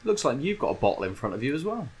 Adol, looks like you've got a bottle in front of you as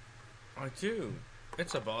well. I do.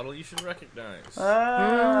 It's a bottle you should recognise. Yes.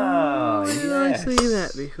 I've seen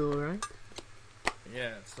that before, right?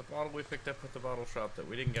 Yeah, it's the bottle we picked up at the bottle shop that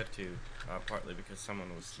we didn't get to, partly because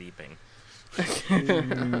someone was sleeping.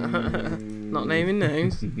 Not naming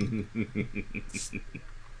names.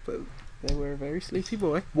 But they were a very sleepy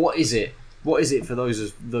boy. What is it? What is it for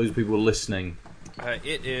those people listening?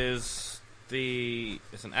 It's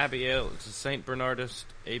an Abbey Ale. It's a St Bernardus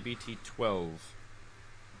ABT 12.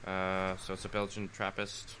 So it's a Belgian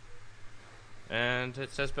Trappist, and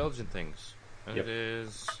it says Belgian things, and it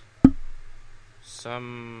is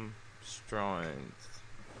some strength.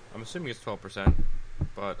 I'm assuming it's 12%,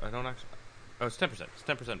 but I don't actually. Oh, it's 10%. It's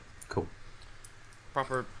 10%. Cool.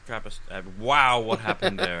 Proper Trappist. Wow, what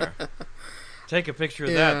happened there? Take a picture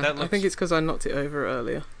of Yeah, that. I think it's because I knocked it over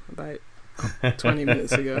earlier, about 20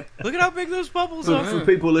 minutes ago. Look at how big those bubbles are. For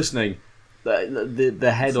people listening,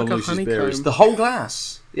 the head It's on like a Lucy's beer is honeycomb. the whole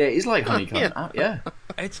glass. Yeah, it's like honeycomb. Yeah. Yeah.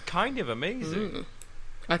 It's kind of amazing.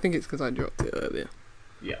 I think it's because I dropped it earlier.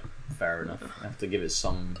 Yeah, fair enough. I have to give it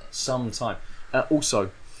some time.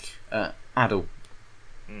 Also, Adel,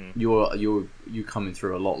 you coming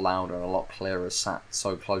through a lot louder and a lot clearer, sat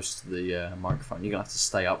so close to the microphone. You're gonna have to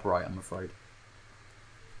stay upright, I'm afraid.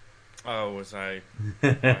 Oh, was I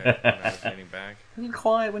quiet when I was leaning back? Are you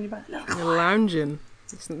quiet when you're back? No, You're lounging.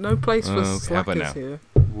 There's no place for how about slackers now? here.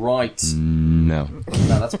 Right. No. No,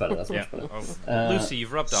 that's better. That's much better. Oh, Lucy,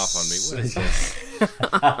 you've rubbed off on me. What is this?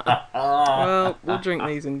 Well, we'll drink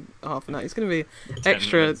these in half an hour. It's going to be 10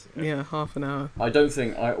 extra, minutes, yeah. half an hour. I don't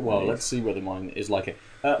think. Well, let's see whether mine is like it.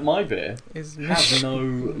 My beer Is has no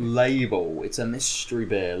label. It's a mystery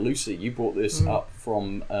beer. Lucy, you brought this up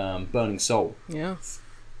from Burning Soul. Yeah.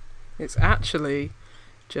 It's actually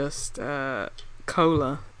just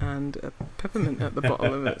cola and a peppermint at the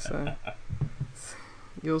bottom of it, so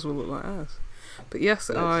yours will look like ours. But yes,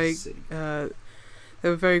 Let's see. they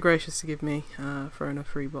were very gracious to give me throwing a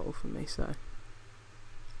free bottle for me. So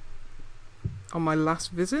on my last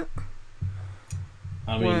visit,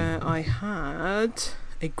 where I had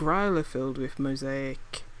a growler filled with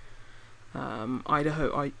Mosaic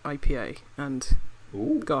Idaho IPA, and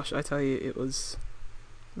Ooh. gosh, I tell you, it was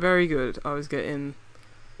very good. I was getting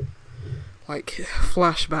like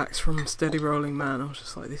flashbacks from Steady Rolling Man. I was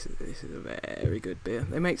just like, this is a very good beer.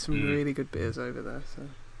 They make some really good beers over there. So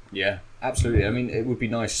Yeah, absolutely. I mean, it would be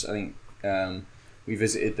nice. I think we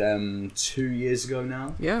visited them 2 years ago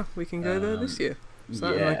now. yeah, we can go there this year.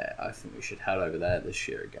 Certainly. Yeah, I think we should head over there this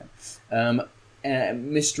year again.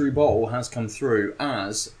 Mystery bottle has come through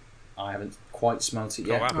as I haven't quite smelt it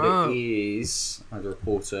yet, wow. but it is either a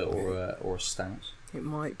porter or a stout. It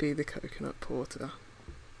might be the coconut porter,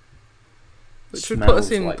 which would put us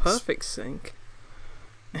Smells in like perfect sync.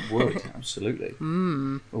 Would absolutely.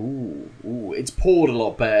 Ooh, it's poured a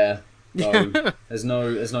lot better. Though. Yeah. There's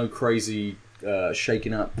no crazy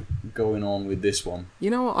shaking up going on with this one. You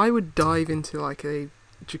know what? I would dive into like a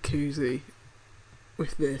jacuzzi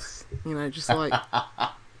with this. You know, just like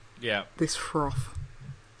Yeah. this froth.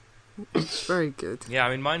 It's very good. Yeah, I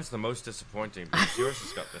mean, mine's the most disappointing because yours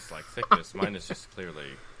has got this like thickness. Mine is just clearly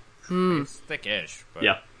I mean, it's thick-ish, but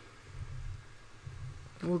Yeah.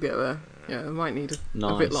 We'll get there. Yeah, it might need a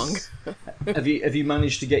Nice. bit longer. have you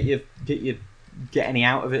managed to get any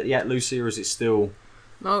out of it yet, Lucy, or is it still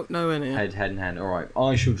No, in here. head in hand? All right,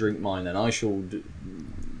 I shall drink mine then. I shall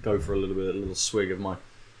go for a little swig of mine.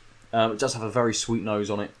 It does have a very sweet nose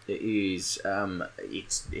on it. It is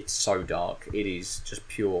it's so dark. It is just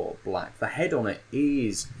pure black. The head on it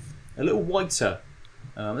is a little whiter.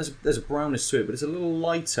 There's a brownness to it, but it's a little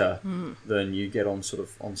lighter than you get on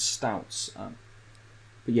stouts.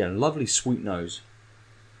 But yeah, lovely sweet nose.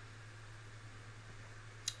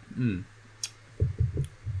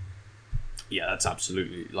 Yeah, that's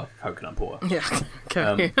absolutely like a coconut porter. Yeah.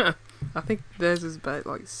 Okay. Yeah. I think theirs is about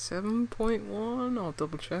like 7.1. I'll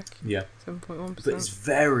double check. Yeah, 7.1%. but it's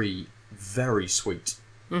very, very sweet.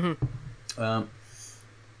 A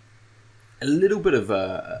little bit of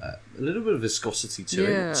viscosity to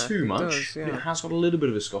it. Not too much. Does, yeah. But it has got a little bit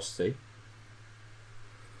of viscosity.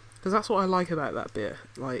 Because that's what I like about that beer.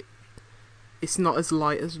 Like, it's not as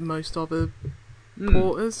light as most other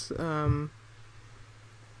porters.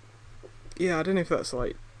 Yeah, I don't know if that's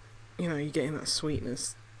like, you know, you're getting that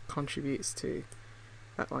sweetness contributes to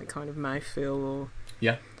that like kind of mouthfeel, or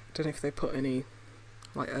Yeah. I don't know if they put any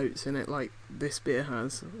like oats in it like this beer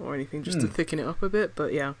has or anything just to thicken it up a bit.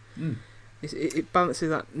 But yeah, it balances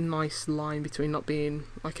that nice line between not being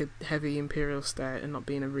like a heavy imperial stout and not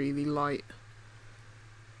being a really light,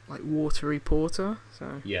 like watery porter.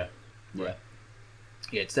 So Yeah.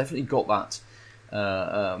 It's definitely got that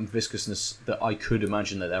viscousness that I could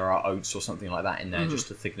imagine that there are oats or something like that in there just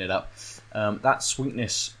to thicken it up. That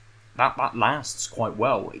sweetness that lasts quite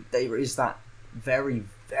well. There is that very,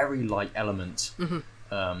 very light element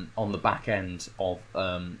on the back end of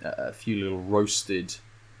a few little roasted,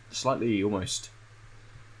 slightly almost,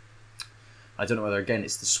 I don't know whether again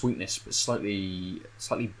it's the sweetness, but slightly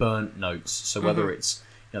burnt notes. So whether it's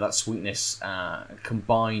that sweetness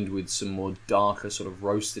combined with some more darker sort of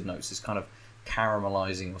roasted notes, is kind of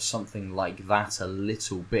caramelizing or something like that a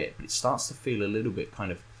little bit. But it starts to feel a little bit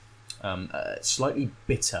kind of slightly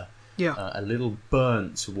bitter, a little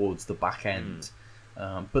burnt towards the back end.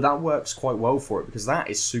 But that works quite well for it because that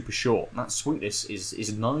is super short. That sweetness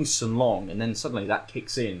is nice and long, and then suddenly that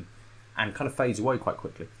kicks in and kind of fades away quite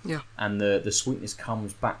quickly. Yeah. And the sweetness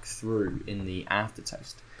comes back through in the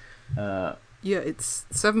aftertaste. Yeah, it's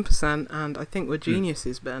 7%, and I think we're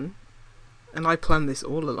geniuses, Ben. And I planned this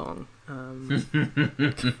all along.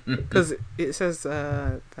 Because it says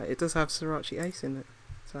that it does have Sriracha Ace in it.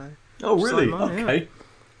 So. Oh, really? Like mine, okay. Yeah.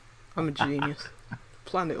 I'm a genius.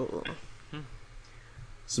 Planned it all along.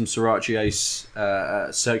 Some Sriracha Ace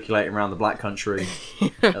circulating around the Black Country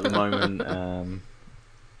at the moment.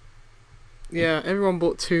 Yeah, everyone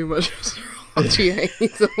bought too much Sriracha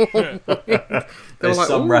Ace at one point. There's like,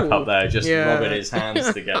 some ooh, rep up there just rubbing his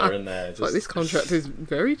hands together in there. Like, this contract is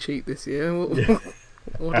very cheap this year.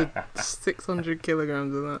 Ordered 600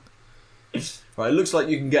 kilograms of that. Right, it looks like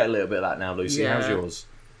you can get a little bit of that now, Lucy. Yeah. How's yours?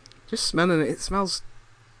 Just smelling it. It smells...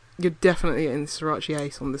 You're definitely getting Sriracha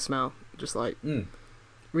Ace on the smell. Just like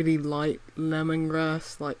really light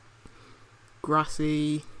lemongrass, like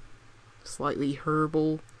grassy, slightly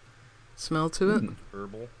herbal smell to it.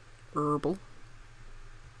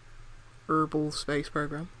 Herbal space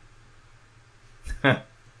program. Oh,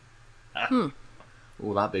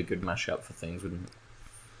 that'd be a good mashup for things, wouldn't it?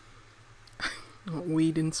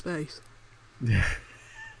 Weed in space.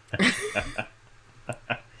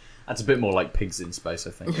 That's a bit more like pigs in space,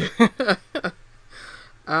 I think.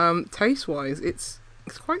 Taste wise, it's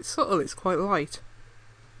quite subtle, it's quite light.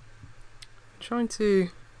 I'm trying to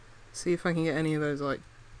see if I can get any of those like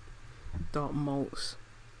dark malts.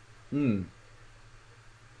 Wonder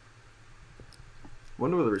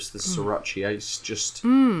whether it's the Sriracha Ace just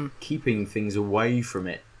keeping things away from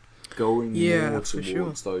it, going more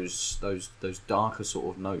towards those darker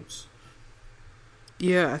sort of notes.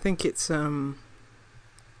 Yeah, I think it's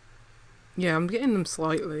yeah, I'm getting them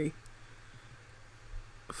slightly.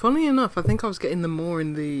 Funnily enough, I think I was getting them more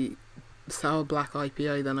in the sour black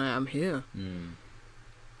IPA than I am here.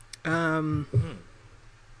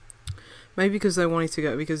 Maybe because they wanted to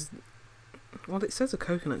go well, it says a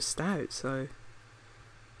coconut stout, so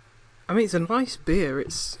I mean it's a nice beer.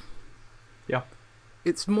 It's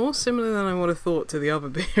more similar than I would have thought to the other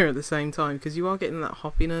beer at the same time, because you are getting that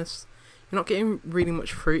hoppiness. You're not getting really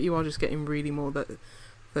much fruit. You are just getting really more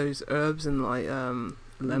those herbs and like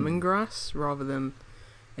lemongrass rather than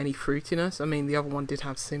any fruitiness. I mean, the other one did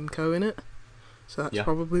have Simcoe in it, so that's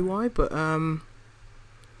probably why. But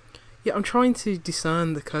yeah, I'm trying to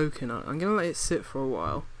discern the coconut. I'm gonna let it sit for a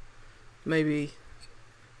while. Maybe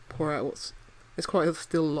pour out what's. There's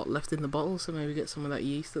still a lot left in the bottle, so maybe get some of that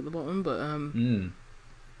yeast at the bottom. But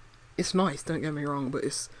it's nice. Don't get me wrong, but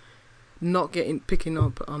it's not picking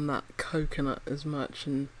up on that coconut as much,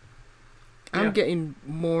 and I'm getting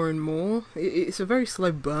more and more. It's a very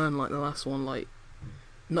slow burn, like the last one. Like,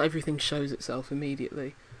 not everything shows itself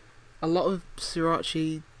immediately. A lot of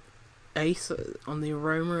Sriracha Ace on the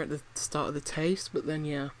aroma at the start of the taste, but then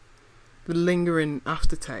the lingering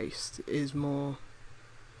aftertaste is more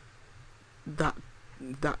that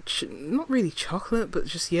not really chocolate, but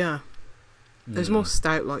just there's more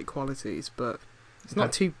stout-like qualities, but it's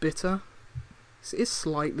not too bitter. It is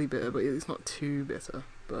slightly bitter, but it's not too bitter.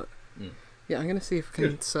 But yeah, I'm gonna see if I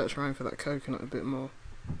can search around for that coconut a bit more.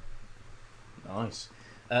 Nice.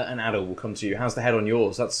 And Adel, we'll come to you. How's the head on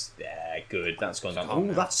yours? That's good. That's gone down.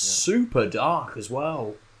 Oh, that's super dark as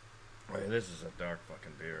well. Wait, this is a dark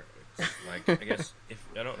fucking beer. It's like, I guess,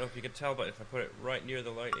 I don't know if you can tell, but if I put it right near the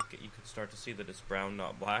light, you can start to see that it's brown,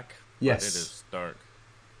 not black. Yes. But it is dark.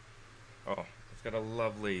 Oh, it's got a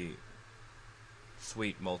lovely,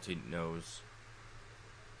 sweet, malty nose.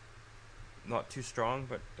 Not too strong,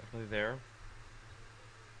 but definitely there.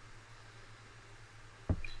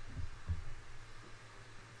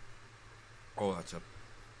 Oh, that's a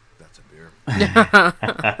beer.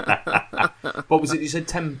 What was it? You said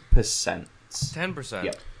 10%. 10%.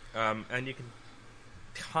 Yep. And you can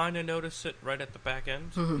kind of notice it right at the back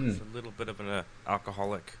end. Mm-hmm. It's a little bit of an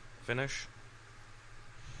alcoholic finish,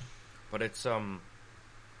 but it's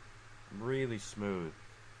really smooth.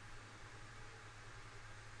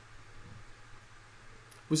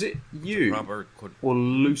 Was it you or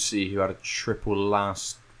Lucy who had a triple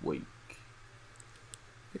last week?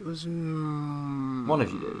 It was one of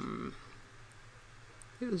you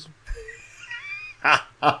did. It was.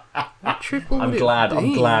 What triple? I'm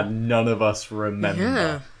glad none of us remember.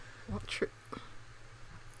 Yeah. What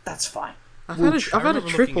That's fine. I've had a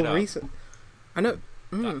triple recent. I know.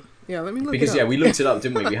 Yeah, let me look because it up. We looked it up,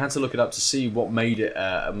 didn't we? We had to look it up to see what made it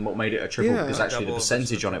a triple, because actually the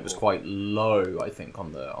percentage on it was quite low, I think,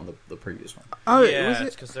 on the previous one. Oh, yeah, was it?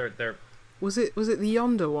 It's because they're. Was it the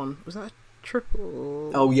Yonder one? Was that?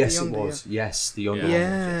 triple? Oh yes, the it was. Yes, the under.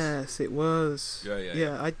 Yes, it was.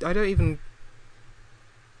 Yeah. I don't even.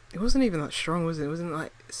 It wasn't even that strong, was it? It wasn't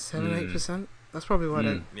like 7-8%. That's probably why I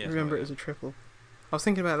don't remember it as a triple. I was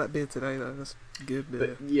thinking about that beer today, though. That's good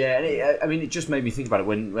beer. But, yeah, and it just made me think about it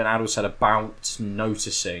when Adol said about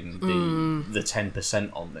noticing the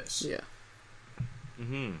 10% on this. Yeah.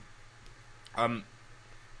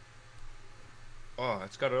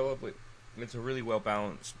 It's got a lovely. It's a really well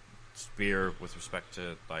balanced beer with respect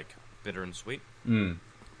to like bitter and sweet.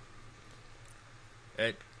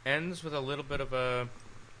 It ends with a little bit of a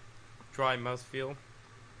dry mouthfeel,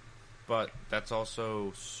 but that's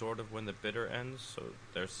also sort of when the bitter ends, so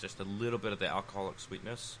there's just a little bit of the alcoholic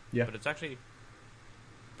sweetness. Yeah. But it's actually...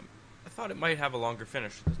 I thought it might have a longer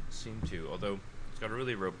finish. It doesn't seem to, although it's got a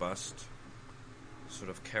really robust sort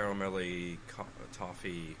of caramelly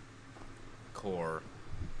toffee core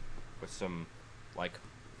with some, like,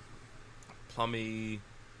 plummy,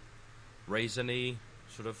 raisiny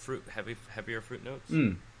sort of heavier fruit notes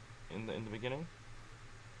in the beginning.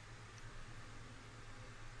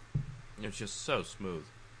 It's just so smooth.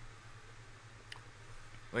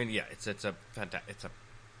 I mean, yeah, it's a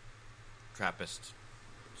Trappist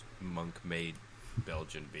monk-made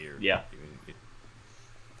Belgian beer. Yeah,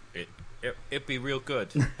 it'd be real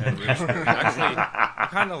good. And actually, I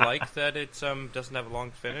kind of like that it doesn't have a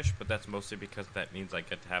long finish, but that's mostly because that means I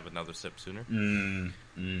get to have another sip sooner.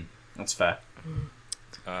 That's fair.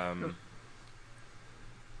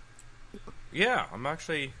 Yeah, I'm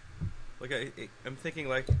actually. Like I'm thinking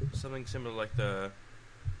like something similar like the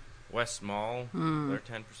West Mall, their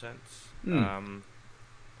 10%,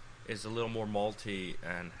 is a little more malty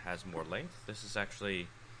and has more length. This is actually,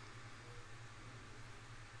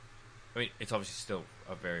 I mean, it's obviously still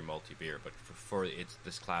a very malty beer, but for it's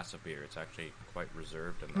this class of beer, it's actually quite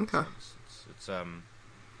reserved in that sense.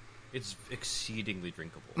 It's exceedingly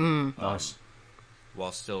drinkable. Nice.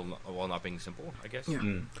 While not being simple, I guess.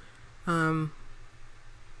 Yeah.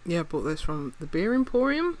 Yeah, I bought this from the Beer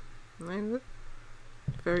Emporium. Named it.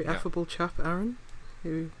 Very affable chap, Aaron,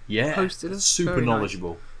 who hosted us. Super very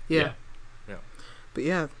knowledgeable. Nice. Yeah. But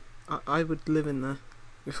yeah, I would live in there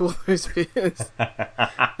with all those beers.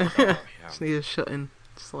 Just need a shut in.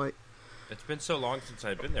 Just like. It's been so long since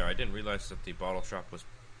I'd been there. I didn't realize that the bottle shop was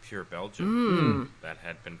pure Belgian. That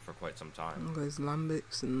had been for quite some time. All those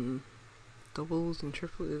lambics and doubles and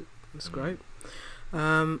triple. It's great.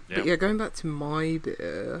 But yeah, going back to my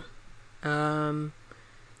beer, now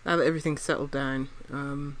that everything's settled down,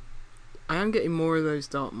 I am getting more of those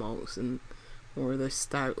dark malts and more of those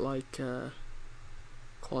stout-like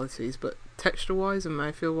qualities, but texture-wise and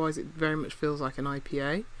mouthfeel-wise, it very much feels like an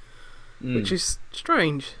IPA, which is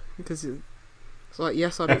strange, because it's like,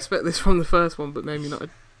 yes, I'd expect this from the first one, but maybe not a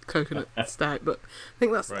coconut stout, but I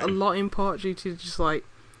think that's a lot in part due to just like,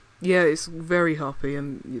 yeah, it's very hoppy,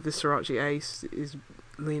 and the Sriracha Ace is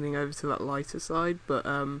leaning over to that lighter side. But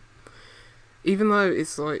even though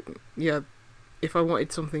it's like, yeah, if I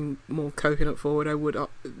wanted something more coconut forward, I would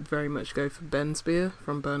very much go for Ben's beer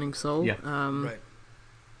from Burning Soul. Yeah,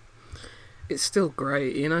 It's still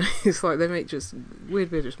great, you know. It's like they make just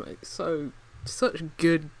weird beer, just make such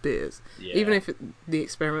good beers. Yeah. Even if the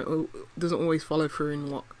experiment doesn't always follow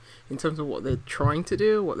through in terms of what they're trying to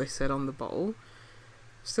do, what they said on the bottle.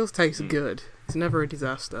 Still tastes good. It's never a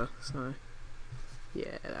disaster. So,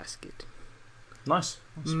 yeah, that's good. Nice.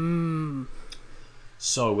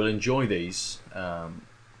 So we'll enjoy these. I'll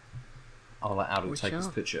let Adol take this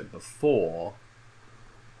picture before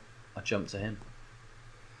I jump to him.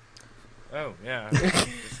 Oh yeah,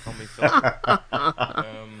 just call me Phil.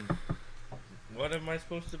 What am I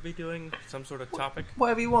supposed to be doing? Some sort of topic?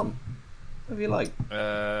 Whatever you want. Whatever you like.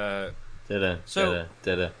 Whatever you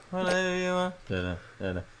want. I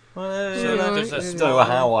don't know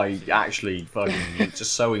how I actually fucking it's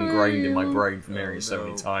just so ingrained in my brain from hearing it so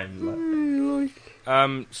many times.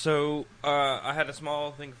 I had a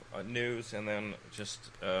small thing of news and then just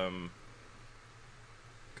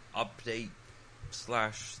update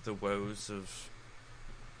 / the woes of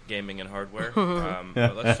gaming and hardware.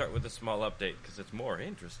 But let's start with a small update because it's more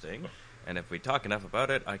interesting. And if we talk enough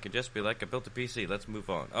about it, I could just be like, I built a PC, let's move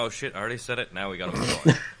on. Oh shit, I already said it, now we gotta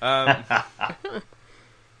move on.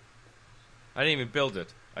 I didn't even build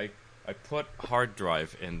it. I put hard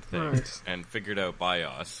drive in things and figured out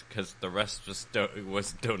BIOS, because the rest was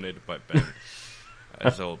donated by Ben.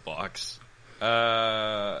 As a old box.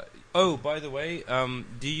 By the way,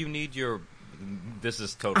 do you need your... This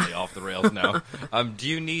is totally off the rails now. Do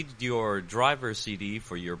you need your driver CD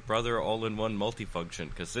for your Brother All-in-One multifunction?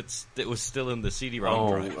 Because it was still in the CD-ROM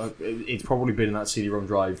drive. It's probably been in that CD-ROM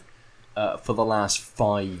drive for the last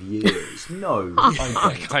 5 years. No,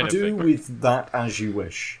 I kind of do figured. with that as you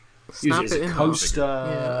wish. Snap Use it it as a in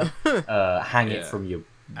coaster. Hang it Yeah. from your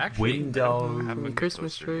Actually, window. I don't have a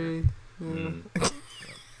Christmas toaster here. tree.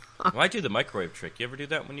 I do the microwave trick. You ever do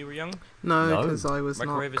that when you were young? No, No. because I was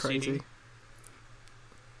Microwave not a CD? crazy.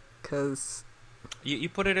 Because You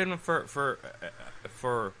put it in for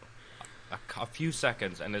a few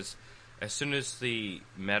seconds, and as soon as the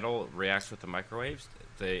metal reacts with the microwaves,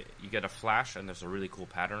 you get a flash, and there's a really cool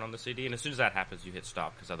pattern on the CD. And as soon as that happens, you hit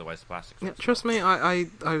stop because otherwise the plastic's gonna trust smell. me,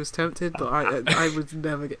 I was tempted, but I was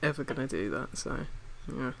never ever gonna do that. So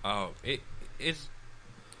yeah. Oh, it's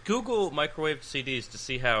Google microwave CDs to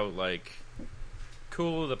see how like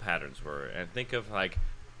cool the patterns were, and think of like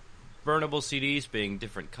burnable CDs being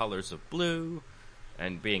different colors of blue,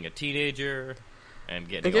 and being a teenager, and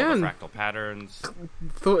getting all the Again. fractal patterns.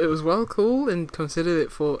 Thought it was well cool and considered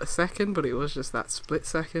it for a second, but it was just that split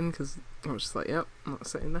second because I was just like, yep, I'm not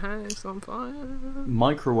setting the house on fire.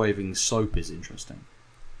 Microwaving soap is interesting.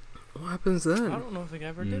 What happens I then? don't know if I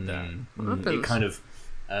ever did that. What happens? It kind of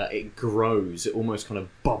it grows. It almost kind of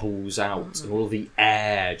bubbles out, and all the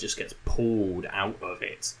air just gets pulled out of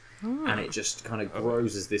it, and it just kind of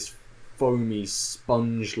grows as this foamy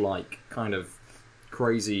sponge-like kind of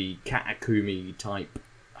crazy katakumi type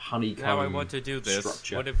honeycomb. Now I want to do this.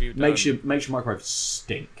 Structure. What have you done? Makes your microwave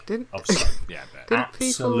stink Didn't- of soap. Yeah, I bet. Didn't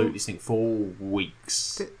Absolutely people- stink for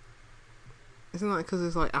weeks. Isn't that because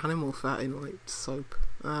there's like animal fat in like soap?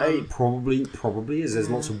 It probably is. There's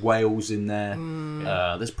lots of whales in there.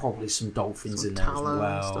 There's probably some dolphins some in there as tallow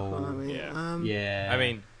and stuff well. like that. I mean, Yeah. Yeah. I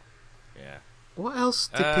mean, yeah. what else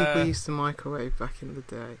did people used to microwave back in the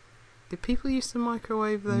day? Did people used to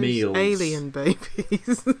microwave those Meals. alien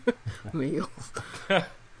babies? Meals.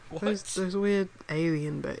 What? Those weird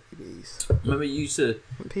alien babies. Remember you used to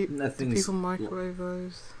Did things people microwave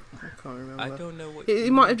those? I can't remember. I don't know what. It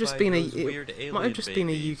you might mean have just by been those weird it alien might have just been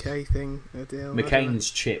a babies. UK thing. Adele.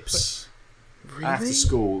 McCain's chips Really? after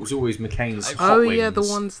school. It was always McCain's hot Oh wings. yeah, the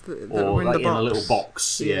ones that or were in like the box. in a little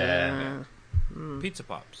box. Yeah. Pizza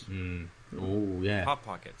Pops, Oh yeah. Hot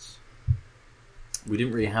Pockets. We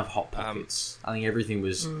didn't really have hot pockets. I think everything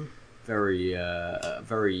was very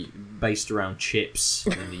based around chips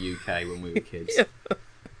in the UK when we were kids. Yeah. Yeah,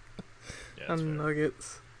 that's And fair.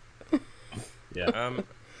 nuggets. Yeah.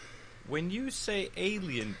 When you say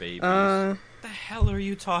alien babies, Uh, what the hell are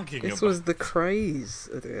you talking This about? was the craze,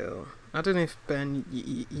 Adele. I don't know if Ben,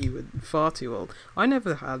 you were far too old. I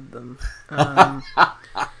never had them. I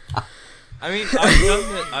mean,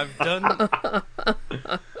 I've done.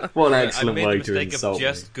 What an I excellent made way the to mistake insult of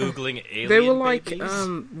just me. googling alien They were like babies.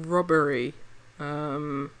 rubbery.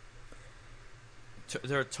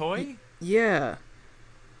 They're a toy. Yeah.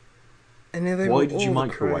 And then they Why were did you all the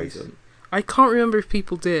microwave craze. them? I can't remember if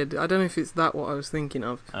people did. I don't know if it's that what I was thinking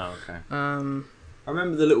of. Oh, okay. Um, I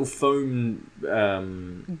remember the little foam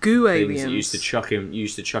goo things aliens. that you used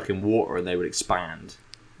to chuck in water and they would expand.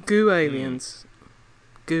 Goo aliens.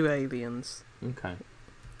 Goo aliens. Okay.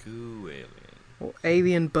 Goo alien. Or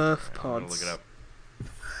alien birth I'm gonna pods. look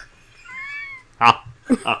it up.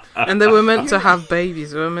 And they were meant to have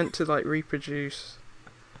babies. They were meant to like reproduce.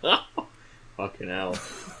 Fucking hell.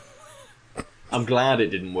 I'm glad it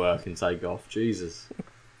didn't work and take off. Jesus.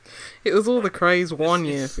 It was all the craze one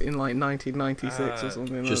year is- in like 1996 or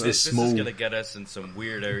something. just like this This small- is gonna get us in some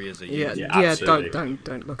weird areas of that. Yeah, YouTube. Yeah, yeah. absolutely.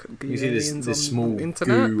 Don't look at goo You see aliens this on small the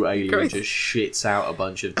internet. goo alien Crazy. just shits out a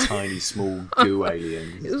bunch of tiny small goo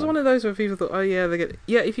aliens. It was one of those where people thought, oh yeah, they get.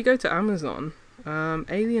 Yeah, if you go to Amazon,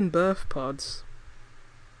 alien birth pods.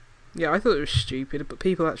 Yeah, I thought it was stupid, but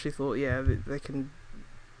people actually thought, yeah, they can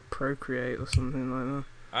procreate or something like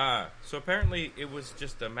So apparently it was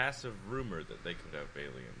just a massive rumor that they could have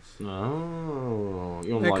aliens. Oh,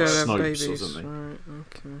 you're on that. like They could have Snopes babies, or something. right?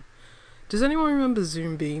 Okay. Does anyone remember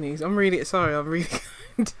Zoom beanies? I'm really going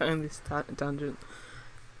down this tangent.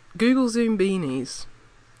 Google Zoom beanies.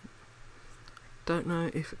 Don't know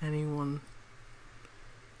if anyone.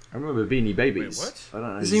 I remember Beanie Babies. Wait, what? I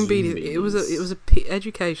don't know. Zoom beanies. It was a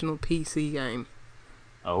educational PC game,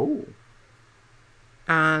 Oh.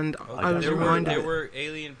 and I was there reminded. were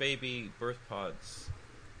alien baby birth pods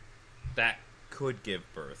that could give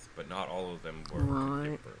birth, but not all of them were could Right.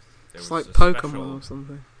 give birth. There It's was like a Pokemon or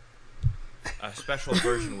something. special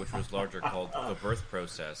version which was larger called the birth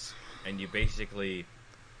process, and you basically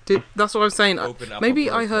That's what I was saying. open up. Maybe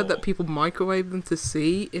a I birth heard that hole. people microwave them to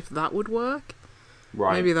see if that would work.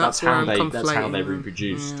 Right. Maybe that's where how I'm they that's how they conflating them.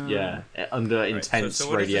 reproduced. Yeah. Yeah. Under Right, intense so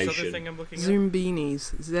what is this other radiation. thing I'm looking at? Zoom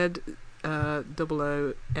beanies.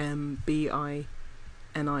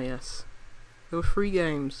 ZOOMBINIS. There were 3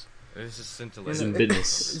 games. This is scintillating.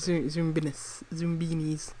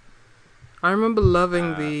 Zumbinis. I remember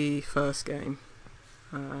loving the first game.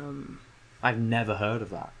 I've never heard of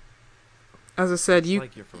that. As I said, it's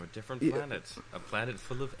like you're from a different planet. A planet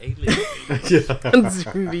full of aliens.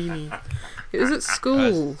 Zumbini. It was at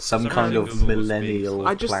school. Some kind of millennial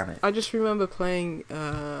planet. I just remember playing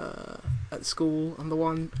at school on the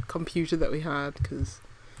one computer that we had, because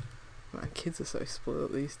kids are so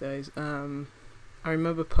spoiled these days. I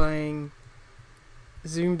remember playing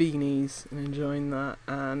Zumbinis and enjoying that,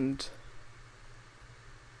 and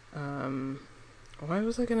why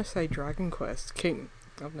was I going to say Dragon Quest?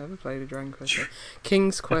 I've never played a Dragon Quest.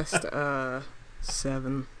 King's Quest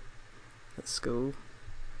 7 at school.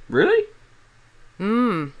 Really?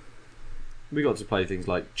 Mm. We got to play things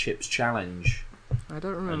like Chips Challenge. I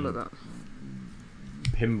don't remember that.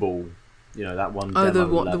 Pinball. You know, that one. Oh,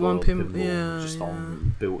 demo the one pinball. Yeah, just yeah.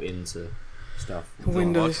 on built into stuff.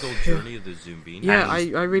 Windows. Journey of the Zumbini. Yeah,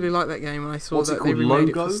 I really like that game, and I saw that they remade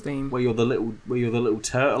it for Steam. Where you're the little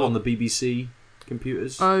turtle on the BBC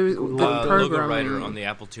computers. Oh, the programming. Logo Writer on the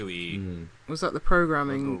Apple IIe. Mm. Was that the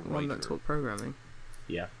programming one that taught programming?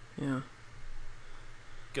 Yeah. Yeah.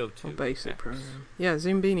 Go to basic program. Yeah,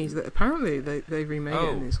 Zumbinis. Apparently they remade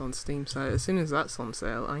it and it's on Steam. So as soon as that's on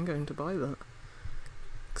sale, I'm going to buy that.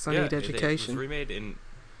 Because I need education. It was remade in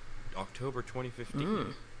October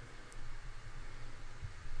 2015.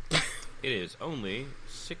 It is only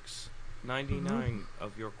 $6.99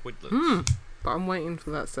 of your quidlets. But I'm waiting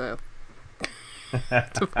for that sale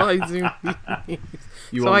to buy Zumbinis.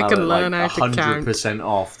 So I can learn how to count. 100%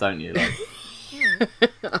 off, don't you? Like,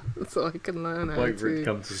 so I can learn how to... Wait for it to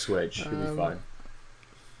come to Switch. It'll be fine.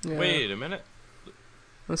 Yeah. Wait a minute.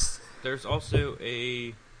 There's also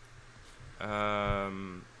a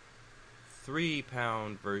 £3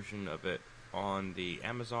 version of it on the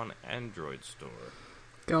Amazon Android store.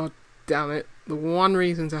 God damn it. The one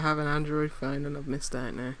reason to have an Android phone, and I've missed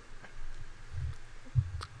out now.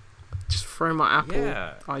 Just throw my Apple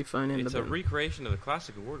iPhone in the bin. It's a recreation of the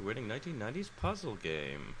classic award-winning 1990s puzzle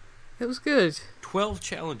game. It was good. 12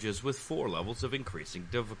 challenges with 4 levels of increasing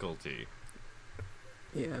difficulty.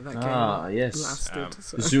 Yeah, that game lasted.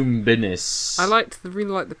 Zumbinis. I really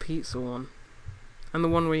liked the pizza one. And the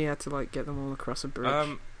one where you had to get them all across a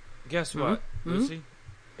bridge. Guess what, Mm-hmm. Lucy?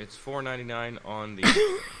 It's $4.99 on the...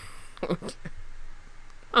 Okay.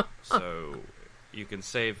 So you can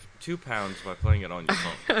save £2 by playing it on your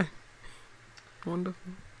phone. Wonderful.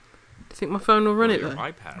 Do you think my phone will run it though?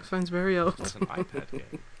 iPad. My phone's very old. It's an iPad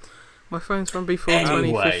game. My phone's from before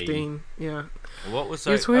 2015. Yeah. What was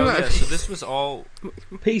I? So this was all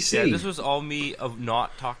PC. Yeah, this was all me of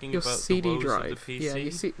not talking your about CD the woes drive. Of the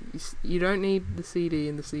PC. Yeah, you don't need the CD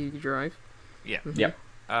in the CD drive. Yeah. Mm-hmm. Yep.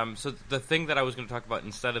 So the thing that I was going to talk about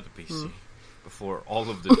instead of the PC, before all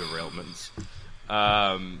of the derailments,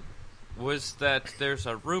 was that there's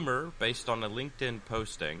a rumor based on a LinkedIn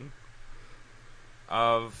posting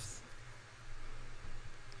of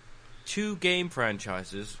 2 game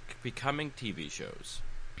franchises becoming TV shows.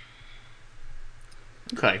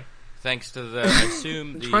 Okay. Thanks to the, I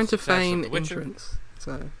assume, the trying to success feign of The Witcher. entrance.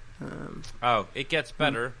 So, it gets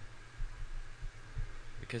better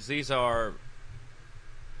because these are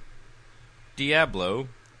Diablo.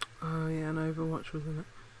 Oh yeah, and Overwatch wasn't it?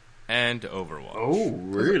 And Overwatch. Oh,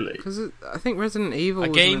 really? Because I think Resident Evil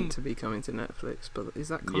was meant to be coming to Netflix, but is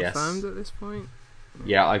that confirmed at this point?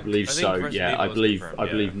 Yeah, I believe so. Resident I Evil believe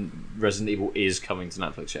confirmed, Resident Evil is coming to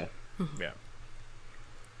Netflix. Yeah. Yeah.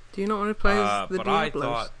 Do you not want to play as the but Diablos? I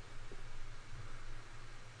thought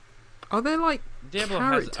are there Diablo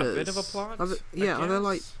characters? has a bit of a plot. Are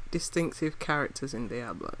there distinctive characters in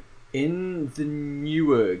Diablo? In the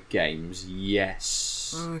newer games,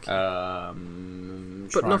 yes. Okay.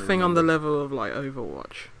 But nothing on the level of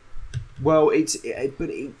Overwatch. Well, it's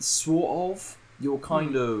sort of. You're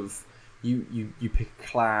kind of you pick a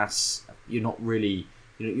class. You're not really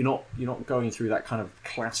you're not going through that kind of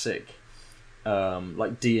classic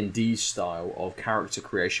D&D style of character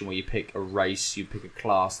creation where you pick a race, you pick a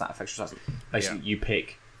class that affects your class. Basically, you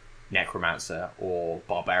pick Necromancer or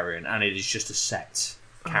Barbarian, and it is just a set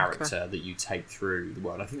character that you take through the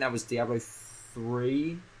world. I think that was Diablo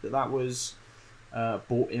 3 that was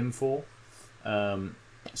bought in for.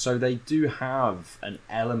 So they do have an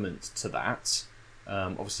element to that.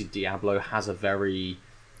 Obviously, Diablo has a very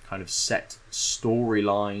kind of set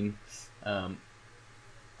storyline.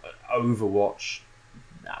 Overwatch,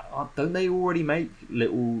 don't they already make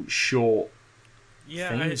little short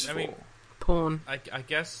things I mean, porn. I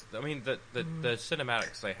guess. I mean, the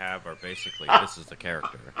cinematics they have are basically this is the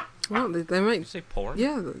character. Well, they make. Did you say porn?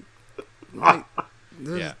 Yeah.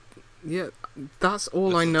 Yeah. That's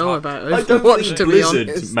all I know about I don't Overwatch, think to be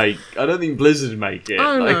honest. I don't think Blizzard make it.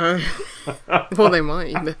 Oh no. Well, they might.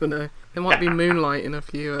 You never know. They might be moonlighting a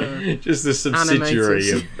few. Just a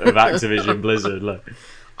subsidiary of Activision Blizzard. Like,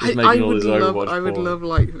 just making all this Overwatch I would love,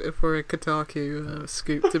 like, for a Kotaku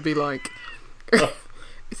scoop to be like,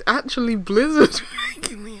 it's actually Blizzard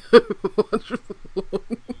making the Overwatch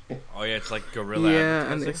porn. Oh yeah, it's like guerrilla.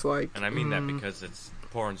 Yeah, and it's like, and I mean that because it's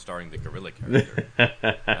porn starring the gorilla character.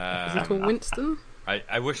 Is he called Winston?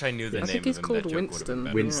 I wish I knew the name. I think he's of him. called That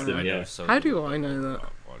Winston. Winston, yeah. How do I know that?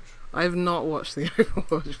 I have not watched the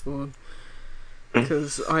Overwatch porn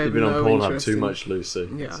because I have You've been no on Pornhub interest too in, much, Lucy.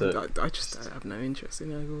 Yeah, I just have no interest in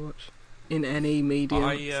Overwatch in any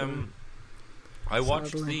medium. I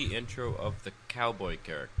watched the intro of the cowboy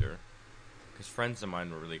character because friends of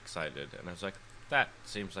mine were really excited, and I was like, "That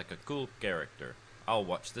seems like a cool character. I'll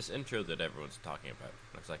watch this intro that everyone's talking about."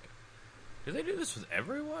 And I was like, "Do they do this with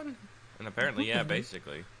everyone?" And apparently, yeah,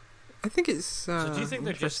 basically. I think it's. So do you think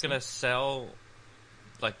they're just gonna sell?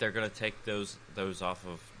 Like they're gonna take those off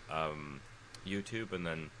of YouTube, and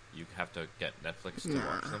then you have to get Netflix to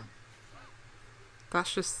watch them.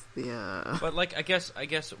 That's just the. But like, I guess,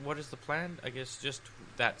 what is the plan? I guess just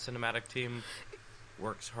that cinematic team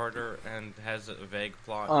works harder and has a vague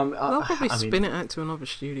plot. They'll probably spin it out to another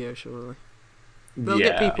studio, surely. They'll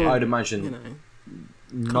get people. I'd imagine.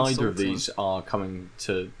 Neither of these are coming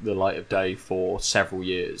to the light of day for several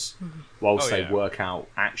years, whilst they work out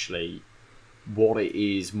actually what it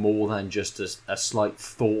is more than just a slight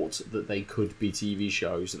thought that they could be TV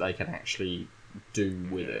shows that they can actually do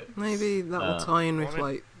with it. Maybe that will tie in with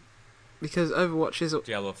like, because Overwatch is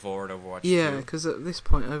Diablo 4 and Overwatch. Yeah, because at this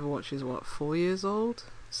point Overwatch is 4 years old,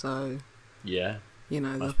 so yeah,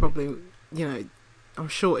 they'll probably I'm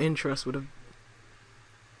sure interest would have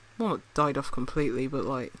not died off completely, but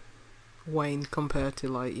like waned compared to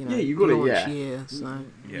like you've got launch year. So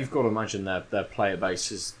you've got to imagine their player base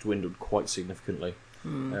has dwindled quite significantly.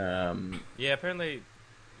 Yeah, apparently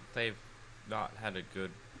they've not had a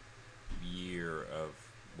good year of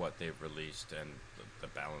what they've released and the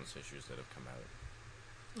balance issues that have come out.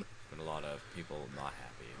 There's been a lot of people not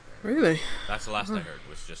happy. Apparently. Really, that's the last I heard.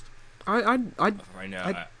 Was just I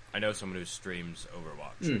know someone who streams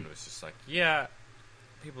Overwatch and was just like, yeah.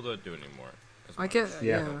 People don't do it anymore. I guess,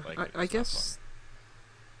 I guess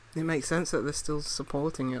it makes sense that they're still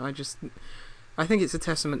supporting it. I think it's a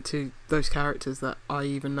testament to those characters that I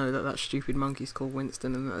even know that stupid monkey's called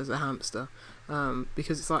Winston and that there's a hamster.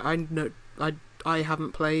 Because it's like I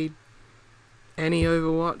haven't played any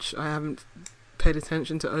Overwatch. I haven't paid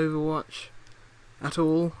attention to Overwatch at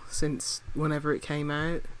all since whenever it came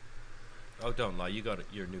out. Oh, don't lie! You got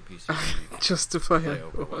your new PC just to play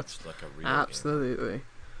Overwatch like a real absolutely game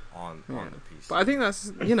on the PC. But I think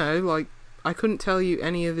that's like I couldn't tell you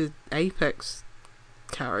any of the Apex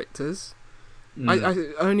characters.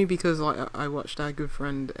 I only because like I watched our good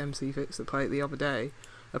friend MC Fix that play it the other day.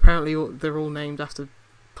 Apparently, they're all named after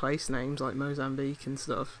place names like Mozambique and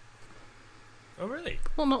stuff. Oh really?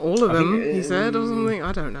 Well, not all of them. He said or something.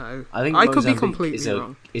 I don't know. I think I could be completely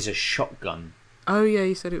wrong. Is a shotgun. Oh yeah,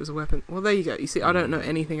 you said it was a weapon. Well, there you go. You see, I don't know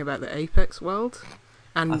anything about the Apex world,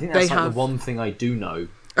 and I think that's the one thing I do know.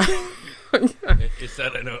 Is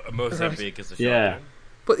that a Mozambique is a shotgun? Yeah.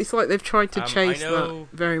 But it's like they've tried to chase that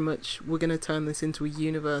very much. We're going to turn this into a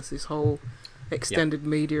universe, this whole extended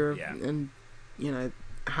media, and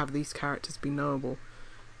have these characters be knowable.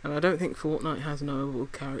 And I don't think Fortnite has knowable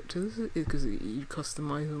characters because you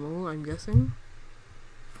customize them all. I'm guessing.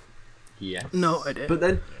 Yes. No idea.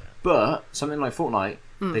 But something like Fortnite,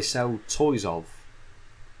 they sell toys of.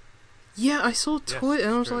 Yeah, I saw toy,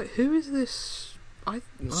 and I was like, "Who is this?" I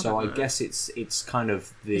guess it's kind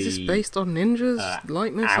of the. Is this based on ninjas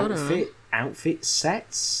likeness? I don't know. Outfit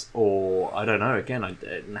sets, or I don't know. Again,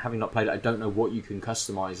 having not played it, I don't know what you can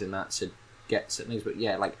customize in that to get certain things. But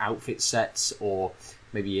yeah, like outfit sets, or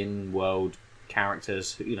maybe in-world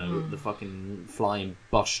characters. The fucking flying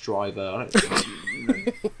bus driver.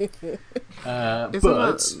 Isn't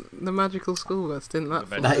that the magical school bus? Didn't that?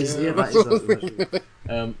 That is.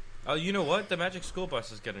 Oh, you know what? The Magic School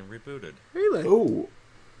Bus is getting rebooted. Really? Oh.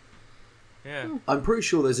 Yeah. I'm pretty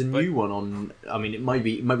sure there's a new one on. I mean, it might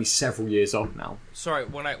be several years old now. Sorry,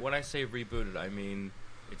 when I say rebooted, I mean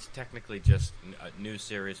it's technically just a new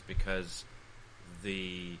series because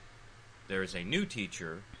there is a new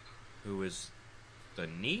teacher who is the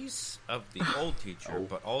niece of the old teacher,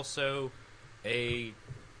 but also a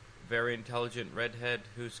very intelligent redhead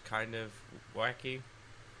who's kind of wacky.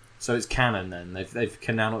 So it's canon then. They've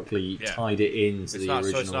canonically tied it into the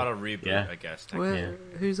original. So it's not a reboot, I guess.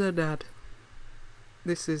 Who's her dad?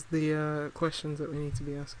 This is the questions that we need to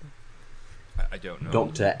be asking. I don't know.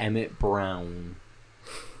 Dr. Emmett Brown.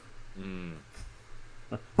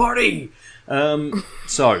 Party!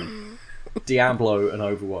 So, Diablo and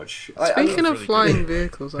Overwatch. Speaking of really flying good.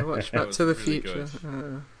 vehicles, I watched Back to the really Future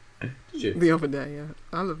Did you? the other day. Yeah,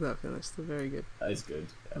 I love that film. It's still very good. That is good.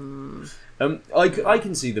 I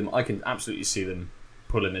can see them. I can absolutely see them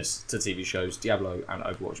pulling this to TV shows. Diablo and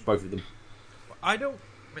Overwatch, both of them. I don't.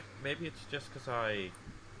 Maybe it's just because I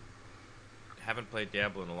haven't played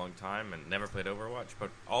Diablo in a long time and never played Overwatch. But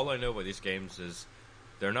all I know about these games is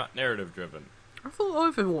they're not narrative driven. I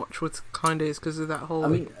thought Overwatch was kind of is because of that whole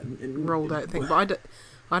rolled out thing, but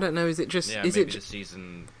I don't know. Is it just the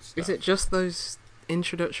season stuff. Is it just those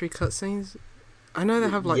introductory cutscenes? I know they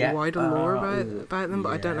have wider lore about them, but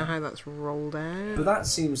I don't know how that's rolled out. But that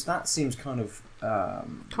seems kind of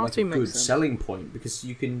like a good selling point, because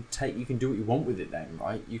you can do what you want with it then,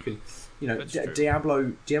 right? You can,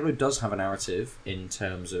 Diablo does have a narrative in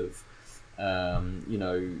terms of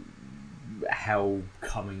hell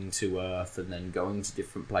coming to Earth and then going to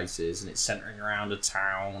different places, and it's centering around a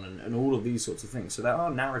town and all of these sorts of things. So there are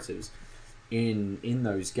narratives in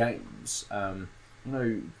those games.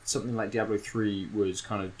 Something like Diablo 3 was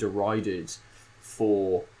kind of derided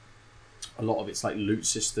for a lot of its like loot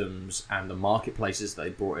systems and the marketplaces they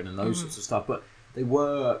brought in and those sorts of stuff, but they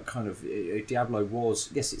were kind of Diablo was,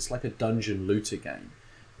 yes, it's like a dungeon looter game,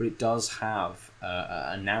 but it does have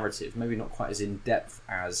a narrative, maybe not quite as in depth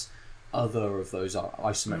as other of those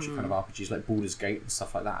isometric kind of RPGs like Baldur's Gate and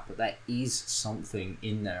stuff like that, but there is something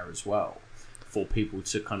in there as well for people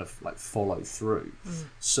to kind of like follow through.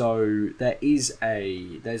 So there's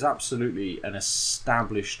absolutely an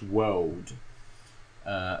established world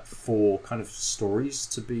for kind of stories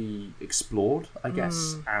to be explored, I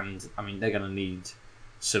guess. And I mean, they're going to need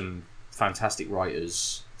some fantastic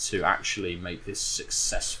writers to actually make this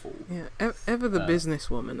successful. Yeah, ever the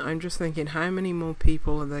businesswoman. I'm just thinking, how many more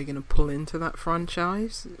people are they going to pull into that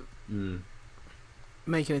franchise?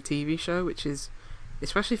 Making a TV show, which is,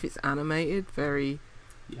 especially if it's animated, very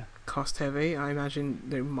cost heavy. I imagine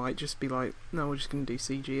they might just be like, no, we're just going to do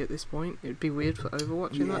CG at this point. It'd be weird for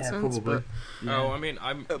Overwatch in that sense. Probably. But I mean,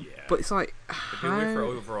 but it's like, it'd be weird for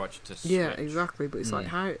Overwatch to switch. Yeah, exactly. But it's like,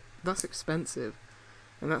 how that's expensive,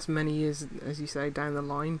 and that's many years, as you say, down the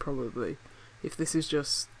line probably. If this is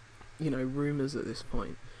just, rumours at this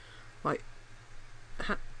point, like,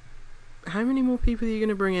 how many more people are you going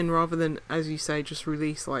to bring in rather than, as you say, just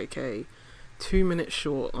release like a 2-minute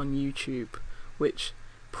short on YouTube, which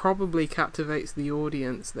probably captivates the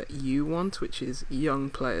audience that you want, which is young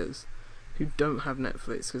players who don't have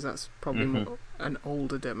Netflix, because that's probably more an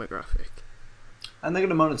older demographic. And they're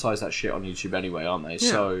going to monetize that shit on YouTube anyway, aren't they?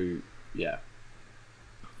 Yeah. So, yeah.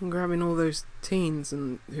 And grabbing all those teens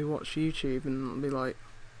and who watch YouTube and be like,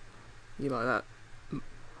 you like that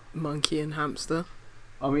monkey and hamster?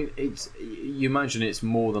 I mean, you imagine it's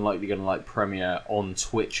more than likely going to like premiere on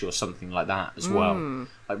Twitch or something like that as well.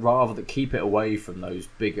 Like, rather than keep it away from those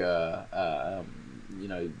bigger,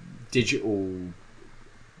 digital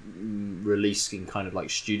releasing kind of like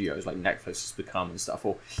studios like Netflix has become and stuff,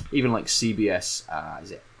 or even like CBS,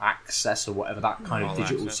 is it Access or whatever, that kind of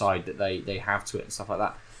digital side that they have to it and stuff like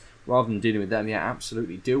that. Rather than dealing with them,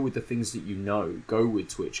 absolutely deal with the things that you know. Go with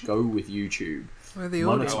Twitch, go with YouTube,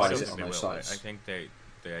 monetize it on those sites. I think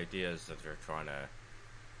the idea is that they're trying to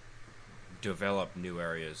develop new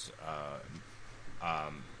areas.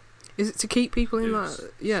 Is it to keep people in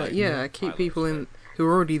that? Yeah, keep people in who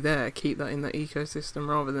are already there. Keep that in that ecosystem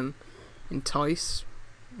rather than entice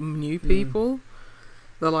new people.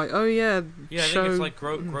 They're like, oh yeah, I think it's like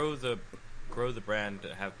grow the brand,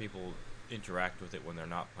 have people interact with it when they're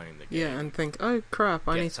not playing the game. Yeah, and think, oh crap,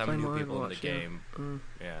 I need to play more Overwatch. Get some new people in the game.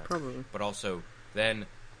 Probably. But also, then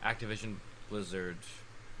Activision Blizzard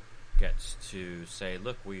gets to say,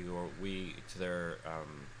 look, we to their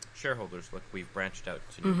shareholders, look, we've branched out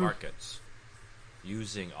to new markets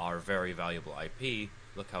using our very valuable IP.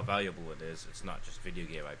 Look how valuable it is. It's not just video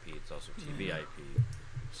game IP, it's also TV IP.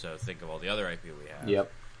 So think of all the other IP we have. Yep.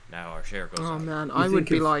 Now our share goes up. Oh man, I would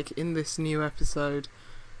be like, in this new episode,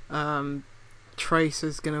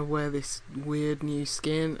 Tracer's gonna wear this weird new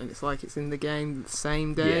skin, and it's like it's in the game the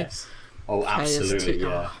same day. Yes. Oh, absolutely,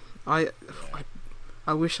 yeah.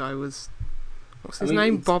 I wish I was. What's his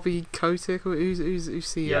name? Bobby Kotick, who's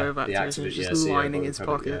CEO of Activision, just lining his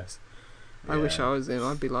pockets. I wish I was him.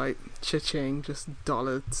 I'd be like, cha-ching, just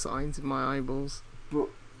dollar signs in my eyeballs. But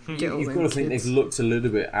you've got to think they've looked a little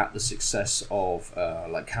bit at the success of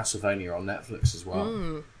like Castlevania on Netflix as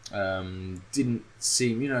well. Didn't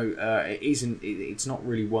seem, it's not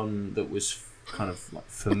really one that was kind of like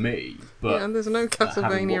for me. But yeah, and there's no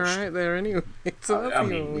Castlevania out there anyway. I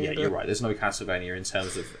mean, yeah, you're right. There's no Castlevania in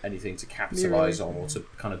terms of anything to capitalise on or to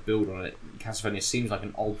kind of build on it. Castlevania seems like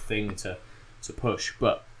an odd thing to push,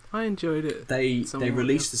 but I enjoyed it. They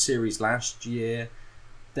released the series last year.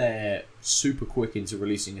 They're super quick into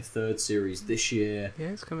releasing a third series this year. Yeah,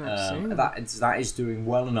 it's coming out soon. That is doing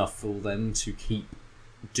well enough for them to keep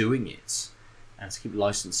doing it and to keep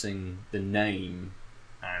licensing the name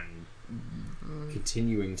and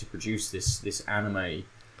continuing to produce this anime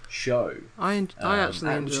show. I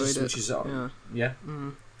actually enjoyed it. Which is, yeah.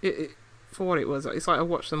 It for what it was, it's like I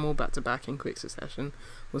watched them all back to back in quick succession.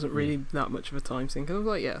 Wasn't really that much of a time sink. And I was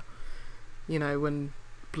like, yeah, you know, when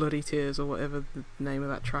Bloody Tears or whatever the name of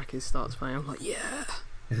that track is starts playing, I'm like,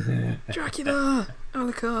 yeah, Dracula,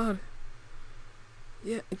 Alucard.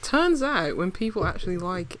 Yeah, it turns out when people actually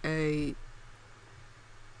like a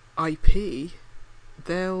IP,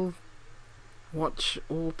 they'll watch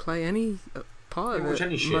or play any part of it.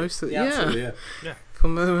 Any shit. Most of, yeah. For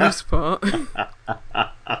the most part.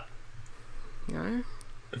 You know,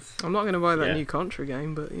 I'm not going to buy that new Contra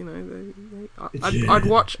game, but you know, I'd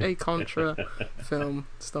watch a Contra film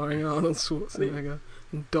starring Arnold Schwarzenegger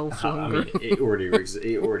and Dolph Lundgren. I mean, it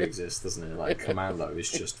already exists, doesn't it? Like Commando is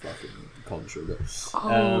just fucking Contra. But,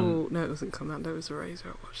 no, it wasn't Commando. It was Eraser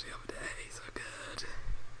I watched the other day. So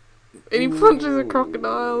good. And he punches a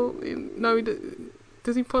crocodile.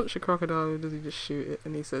 Does he punch a crocodile or does he just shoot it?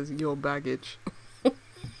 And he says, "Your baggage."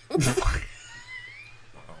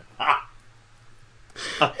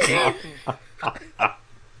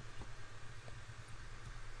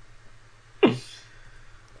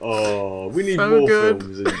 Oh, we need more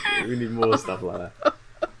films and we need more stuff like that.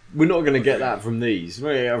 We're not going to get that from these. We're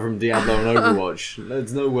going to get that from Diablo and Overwatch.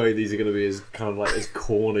 There's no way these are going to be as kind of like as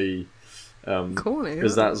corny,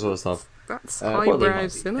 as that sort of stuff. That's highbrow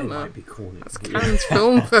cinema. They might be corny. That's Cannes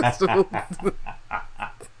Film Festival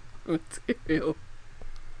material.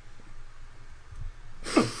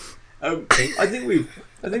 I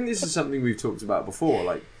think this is something we've talked about before,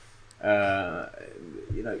 like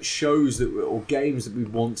you know, shows or games that we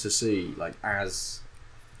want to see, like as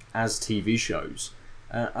TV shows.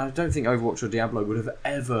 I don't think Overwatch or Diablo would have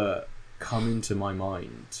ever come into my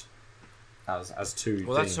mind as two.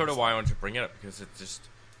 Well, that's sort of why I wanted to bring it up, because it's just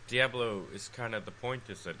Diablo is kind of the point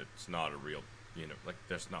is that it's not a real, you know, like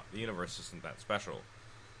the universe isn't that special.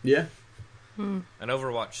 Yeah. And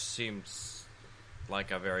Overwatch seems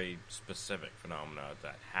like a very specific phenomena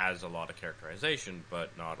that has a lot of characterization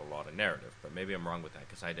but not a lot of narrative. But maybe I'm wrong with that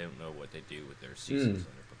because I don't know what they do with their seasons and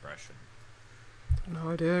their progression.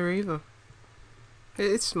 No idea either.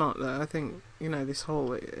 It's smart though. I think, you know, this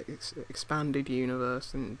whole expanded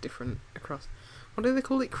universe and different across, what do they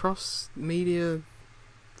call it, cross media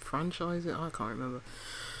franchise? I can't remember.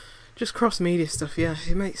 Just cross media stuff. Yeah,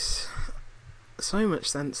 it makes so much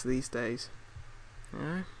sense these days.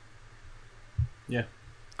 Yeah. Yeah.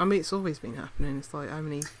 I mean, it's always been happening. It's like, how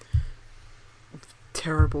many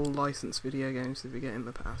terrible licensed video games did we get in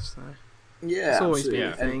the past? So yeah, it's always been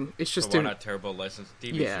a thing. It's just doing not terrible licensed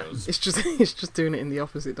TV shows. It's just doing it in the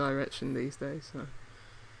opposite direction these days. So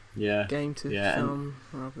game to film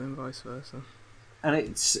rather than vice versa. And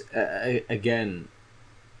it's again,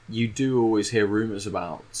 you do always hear rumours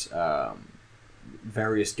about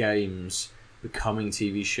various games becoming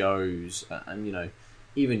TV shows, and you know,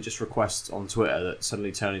 even just requests on Twitter that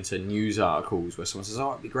suddenly turn into news articles where someone says,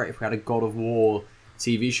 "Oh, it'd be great if we had a God of War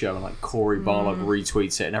TV show," and like Corey Barlog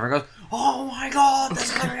retweets it, and everyone goes, "Oh my God,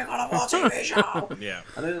 there's going to be a God of War TV show!" Yeah,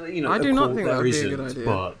 and then, you know, I do not think that would be a good idea.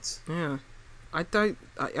 But yeah, I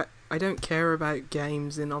don't care about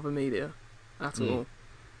games in other media at all,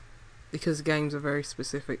 because games are very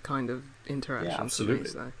specific kind of interactions. Yeah, absolutely.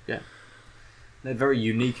 For me, so. Yeah, they're very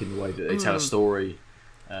unique in the way that they tell a story.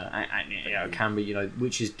 And you know, it can be, you know,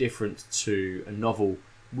 which is different to a novel,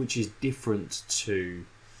 which is different to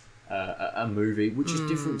a movie, which is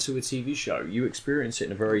different to a TV show. You experience it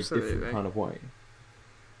in a very different kind of way.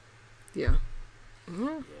 Yeah.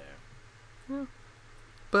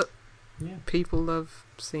 But people love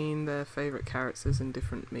seeing their favourite characters in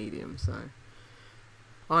different mediums, so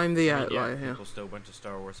I'm the outlier here. People still went to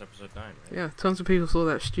Star Wars Episode 9, right? Yeah, tons of people saw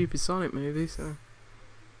that stupid Sonic movie, so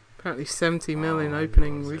apparently 70 million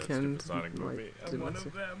opening weekend. Sonic movie. I'm one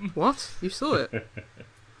of them. What? You saw it?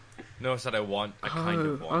 No, I said I kind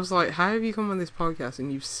of want. I was like, how have you come on this podcast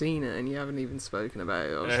and you've seen it and you haven't even spoken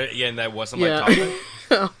about it? Yeah, and that wasn't my topic.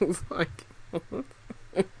 I was like, what?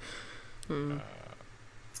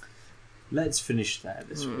 Let's finish there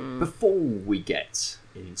this week. Before we get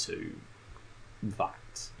into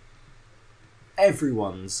that,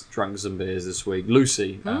 everyone's drunk some beers this week.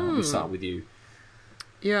 Lucy, we'll start with you.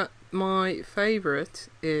 my favourite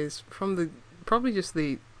is probably just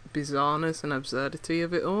the bizarreness and absurdity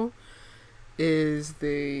of it all. Is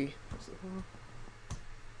the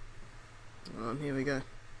here we go.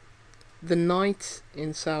 The Knight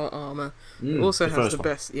in Sour Armour. It also has the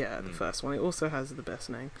best. Yeah, the first one. It also has the best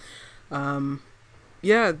name.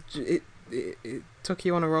 It took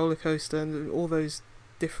you on a roller coaster, and all those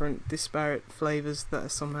different disparate flavours that are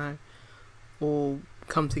somehow all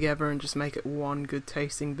come together and just make it one good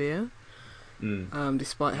tasting beer.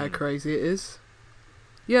 Despite how crazy it is.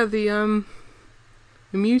 Yeah, the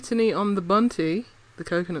Mutiny on the Bunty, the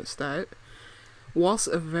coconut stout, was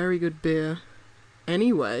a very good beer.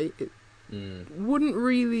 Anyway, I wouldn't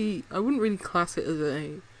really class it as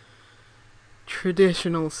a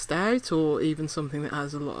traditional stout or even something that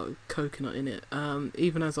has a lot of coconut in it.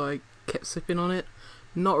 Even as I kept sipping on it,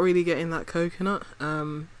 not really getting that coconut.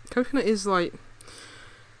 Coconut is like,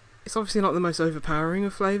 it's obviously not the most overpowering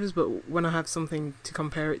of flavours, but when I have something to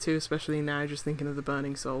compare it to, especially now just thinking of the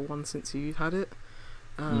Burning Soul one since you've had it,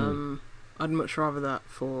 I'd much rather that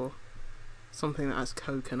for something that has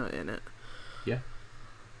coconut in it. Yeah.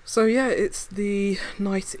 So yeah, it's the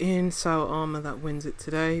Knight in Sour Armour that wins it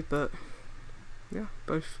today, but yeah,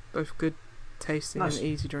 both good tasting and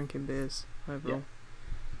easy drinking beers overall. Yeah.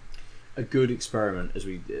 A good experiment, as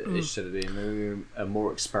we said at the end, a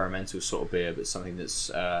more experimental sort of beer, but something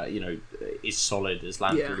that's is solid, has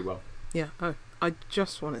landed really well. Yeah. Oh, I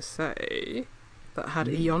just want to say that I had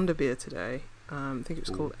a Yonder beer today. I think it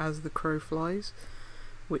was called As the Crow Flies,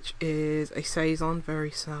 which is a saison,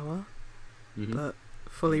 very sour, but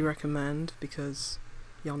fully recommend because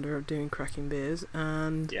Yonder are doing cracking beers,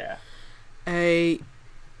 and a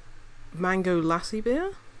mango lassi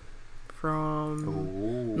beer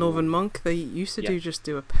from Northern Monk. They used to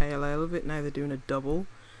do a pale ale of it. Now they're doing a double.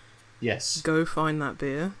 Yes. Go find that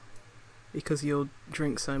beer because you'll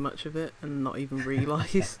drink so much of it and not even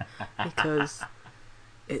realise because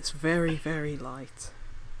it's very, very light.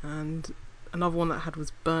 And another one that I had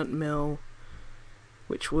was Burnt Mill,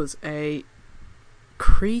 which was a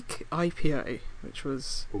Creek IPA, which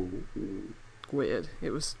was weird.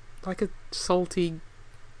 It was like a salty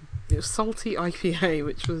IPA,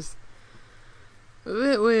 which was a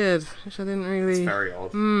bit weird, which I didn't really... It's very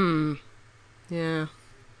odd. Yeah.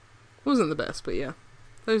 Wasn't the best, but yeah.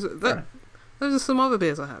 Those are some other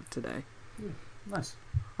beers I had today. Nice.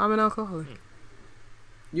 I'm an alcoholic.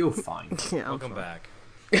 You're fine. Yeah, Welcome back.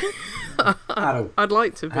 I'd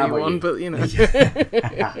like to be one, but you know.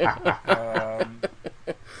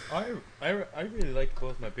 I really like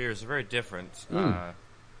both my beers. They're very different.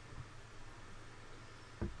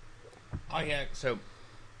 So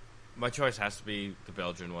my choice has to be the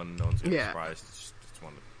Belgian one. No one's gonna be surprised. It's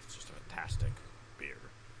just a fantastic beer.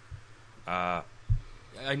 I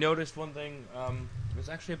noticed one thing. There's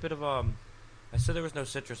actually a bit of a. I said there was no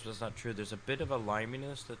citrus, but that's not true. There's a bit of a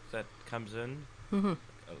liminess that comes in.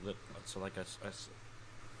 So like a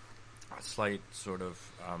slight sort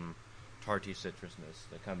of tarty citrusness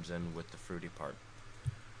that comes in with the fruity part.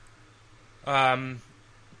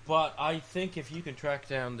 But I think if you can track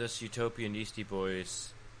down this Utopian Yeasty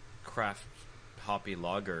Boys craft hoppy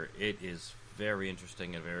lager, it is very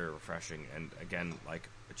interesting and very refreshing. And again, like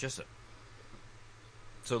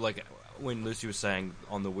so like when Lucy was saying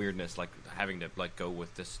on the weirdness, like having to like go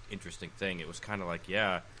with this interesting thing, it was kind of like,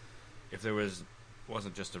 if there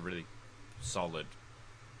wasn't just a really solid,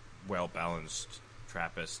 well balanced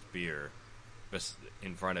Trappist beer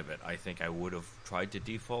in front of it, I think I would have tried to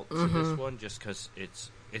default to this one just because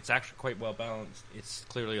it's actually quite well balanced. It's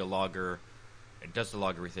clearly a lager. It does the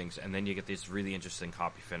lagery things, and then you get this really interesting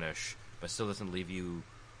hoppy finish, but still doesn't leave you.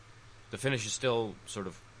 The finish is still sort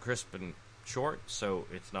of crisp and short, so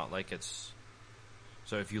it's not like it's.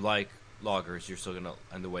 So if you like lagers, you're still gonna,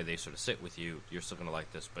 and the way they sort of sit with you, you're still gonna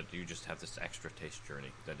like this, but you just have this extra taste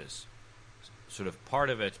journey that is sort of part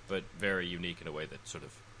of it, but very unique in a way that sort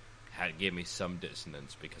of gave me some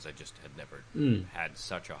dissonance because I just had never had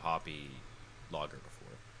such a hoppy lager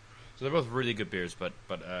before. So they're both really good beers, but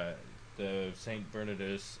the St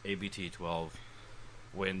Bernardus ABT 12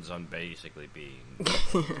 wins on basically being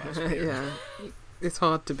yeah, it's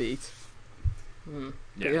hard to beat.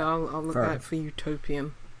 Yeah, I'll look out for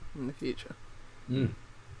Utopian in the future.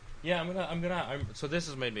 Yeah, so this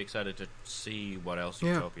has made me excited to see what else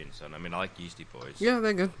Utopian's done. I mean, I like Yeasty Boys. Yeah,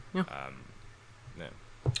 they're good. Yeah.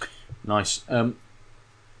 Nice. I'm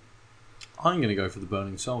going to go for the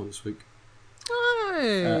Burning Soul this week.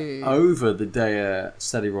 Hey. Over the Deya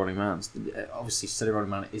Steady Rolling Mountains. Obviously, Steady Rolling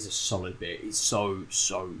Mountain is a solid beer. It's so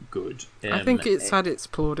good. I think it's had its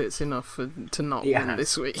plaudits enough to not win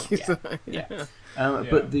this week. Yeah.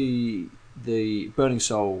 But the Burning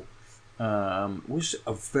Soul was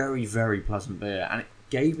a very, very pleasant beer, and it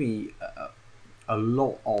gave me a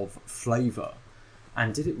lot of flavour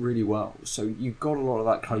and did it really well. So you got a lot of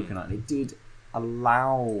that coconut, and it did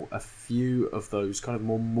allow a few of those kind of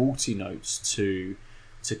more malty notes to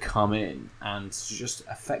come in and to just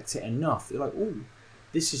affect it enough. They're like, oh,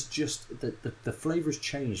 this is just the flavour has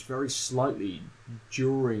changed very slightly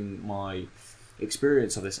during my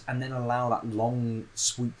experience of this, and then allow that long,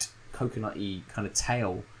 sweet, coconutty kind of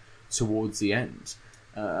tail towards the end.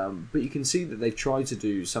 But you can see that they've tried to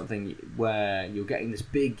do something where you're getting this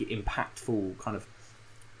big, impactful kind of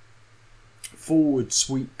forward,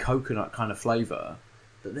 sweet coconut kind of flavour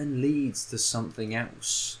that then leads to something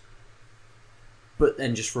else, but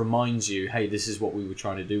then just reminds you, hey, this is what we were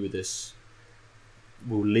trying to do with this.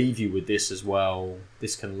 We'll leave you with this as well.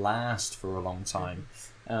 This can last for a long time.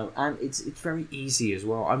 And it's very easy as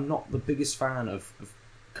well. I'm not the biggest fan of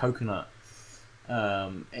coconut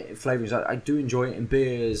flavourings. I do enjoy it in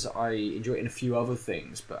beers. I enjoy it in a few other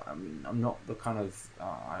things, but I mean, I'm not the kind of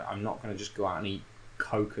I'm not going to just go out and eat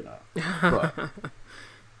coconut. But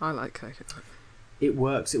I like coconut. It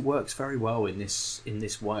works. It works very well in this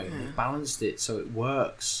way. Yeah. They've balanced it so it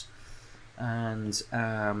works. And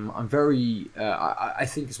I'm very. I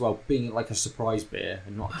think as well, being like a surprise beer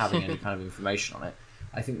and not having any kind of information on it,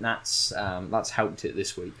 I think that's helped it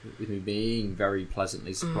this week with me being very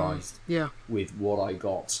pleasantly surprised with what I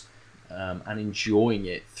got and enjoying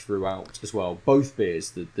it throughout as well. Both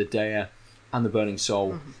beers, the Deya and the Burning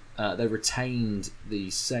Soul, they retained the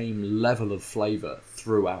same level of flavour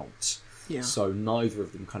throughout. Yeah. So neither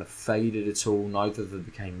of them kind of faded at all. Neither of them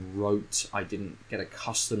became rote. I didn't get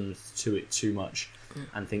accustomed to it too much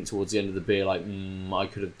and think towards the end of the beer like, I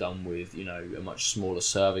could have done with a much smaller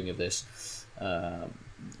serving of this.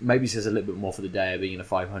 Maybe says a little bit more for the day being in a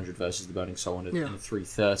 500 versus the Burning Soul in a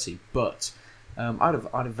 330. But I'd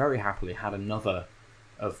have very happily had another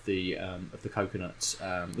of the coconuts.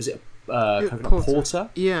 Was it coconut porter?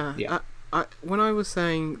 Yeah. When I was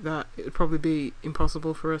saying that it would probably be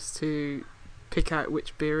impossible for us to pick out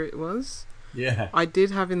which beer it was, I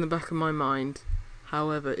did have in the back of my mind,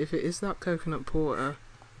 however, if it is that coconut porter,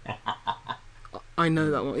 I know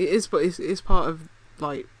that one. It is, but it's part of,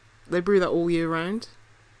 like, they brew that all year round,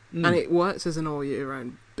 and it works as an all year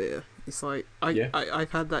round beer. It's like,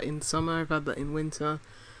 I've had that in summer, I've had that in winter.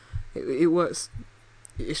 It works.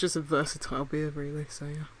 It's just a versatile beer, really, so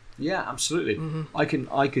yeah. Yeah, absolutely. I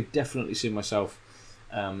could definitely see myself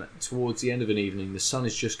towards the end of an evening. The sun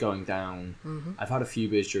is just going down. I've had a few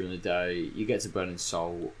beers during the day. You get to Burning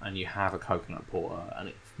Soul and you have a coconut porter, and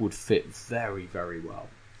it would fit very, very well.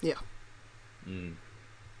 Yeah.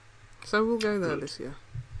 So we'll go there this year.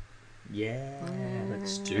 Yeah,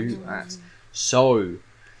 let's do that. So,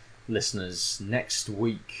 listeners, next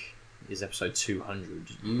week is episode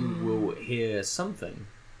 200. You will hear something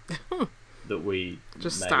that we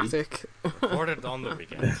just made. Static. Recorded on the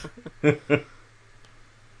weekend. I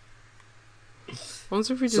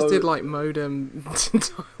wonder if we just did like modem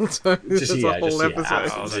dial tones as a whole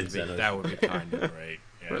episode. That would be kind of great.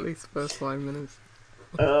 Yeah. For at least the first 5 minutes.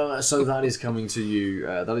 So that is coming to you.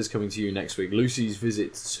 That is coming to you next week. Lucy's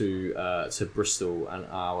visit to Bristol and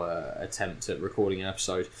our attempt at recording an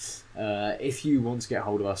episode. If you want to get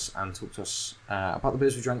hold of us and talk to us about the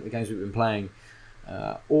beers we drank, the games we've been playing,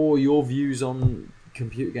 or your views on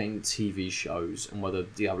computer game TV shows and whether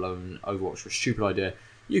Diablo and Overwatch were a stupid idea,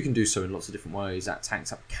 you can do so in lots of different ways. At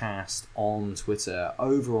TankTapCast on Twitter,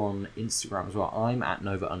 over on Instagram as well. I'm at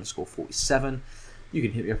Nova_47. You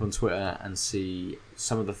can hit me up on Twitter and see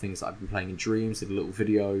some of the things that I've been playing in Dreams. Did a little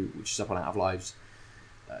video which is up on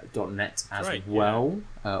outoflives.net as well,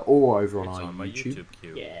 or over on my YouTube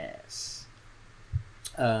queue. Yes.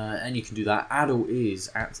 And you can do that. Adel is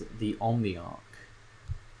at the Omniarch.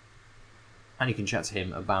 And you can chat to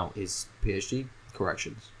him about his PhD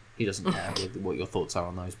corrections. He doesn't care what your thoughts are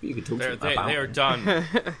on those, but you can talk to him about them. They are done.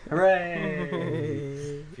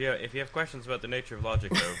 Hooray! If you have questions about the nature of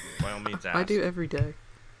logic, though, by all means ask. I do every day.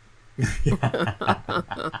 How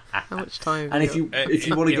much time? And if you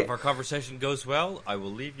want to get, if our conversation goes well, I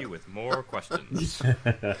will leave you with more questions.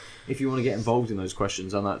 If you want to get involved in those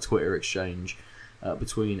questions on that Twitter exchange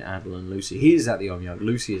between Adel and Lucy, he is at the Omniarch.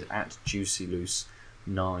 Lucy is at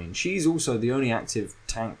JuicyLoose9. She's also the only active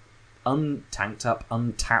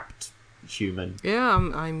untapped human. Yeah,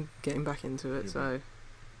 I'm getting back into it. So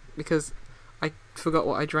because I forgot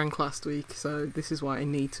what I drank last week, so this is why I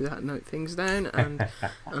need to note things down, and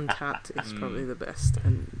Untapped is probably the best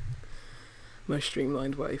and most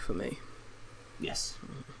streamlined way for me. Yes.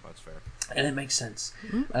 That's fair. And it makes sense.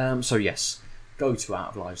 So yes, go to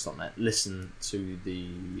outoflives.net, listen to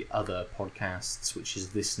the other podcasts, which is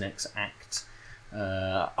This Next Act,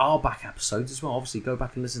 our back episodes as well. Obviously, go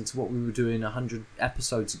back and listen to what we were doing 100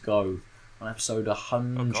 episodes ago, on episode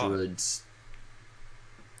 100.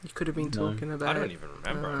 You could have been talking about... I don't even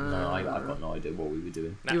remember. No, I've got no idea what we were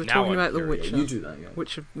doing. You were talking about The Witcher. You do that, yeah.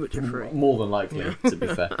 Witcher 3. More than likely, to be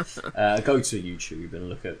fair. Go to YouTube and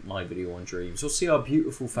look at my video on dreams. You'll see our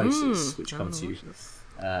beautiful faces, which come to you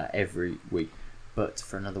every week. But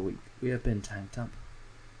for another week, we have been tanked up.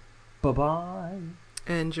 Bye-bye.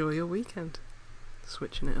 Enjoy your weekend.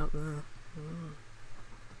 Switching it up there.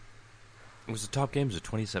 It was the top games of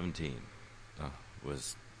 2017.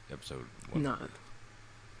 Was episode 1. No.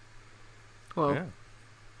 Well,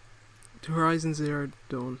 Horizon Zero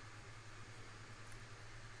Dawn.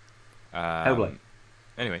 Hellblade.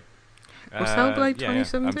 Anyway. Was Hellblade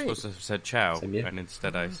 2017? I'm supposed to have said ciao, and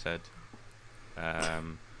instead I said...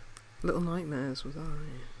 Little Nightmares, was I?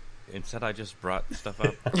 Instead I just brought stuff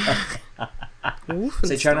up.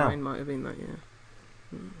 Wolfenstein might have been that year.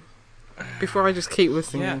 Before I just keep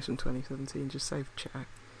listing games from 2017, just save chat.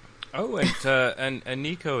 Oh, and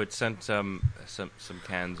Nico had sent some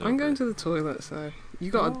cans. I'm going to the toilet, so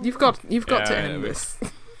you've got to end this.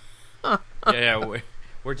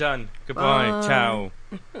 We're done. Goodbye. Ciao.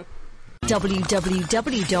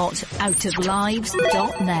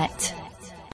 www.outoflives.net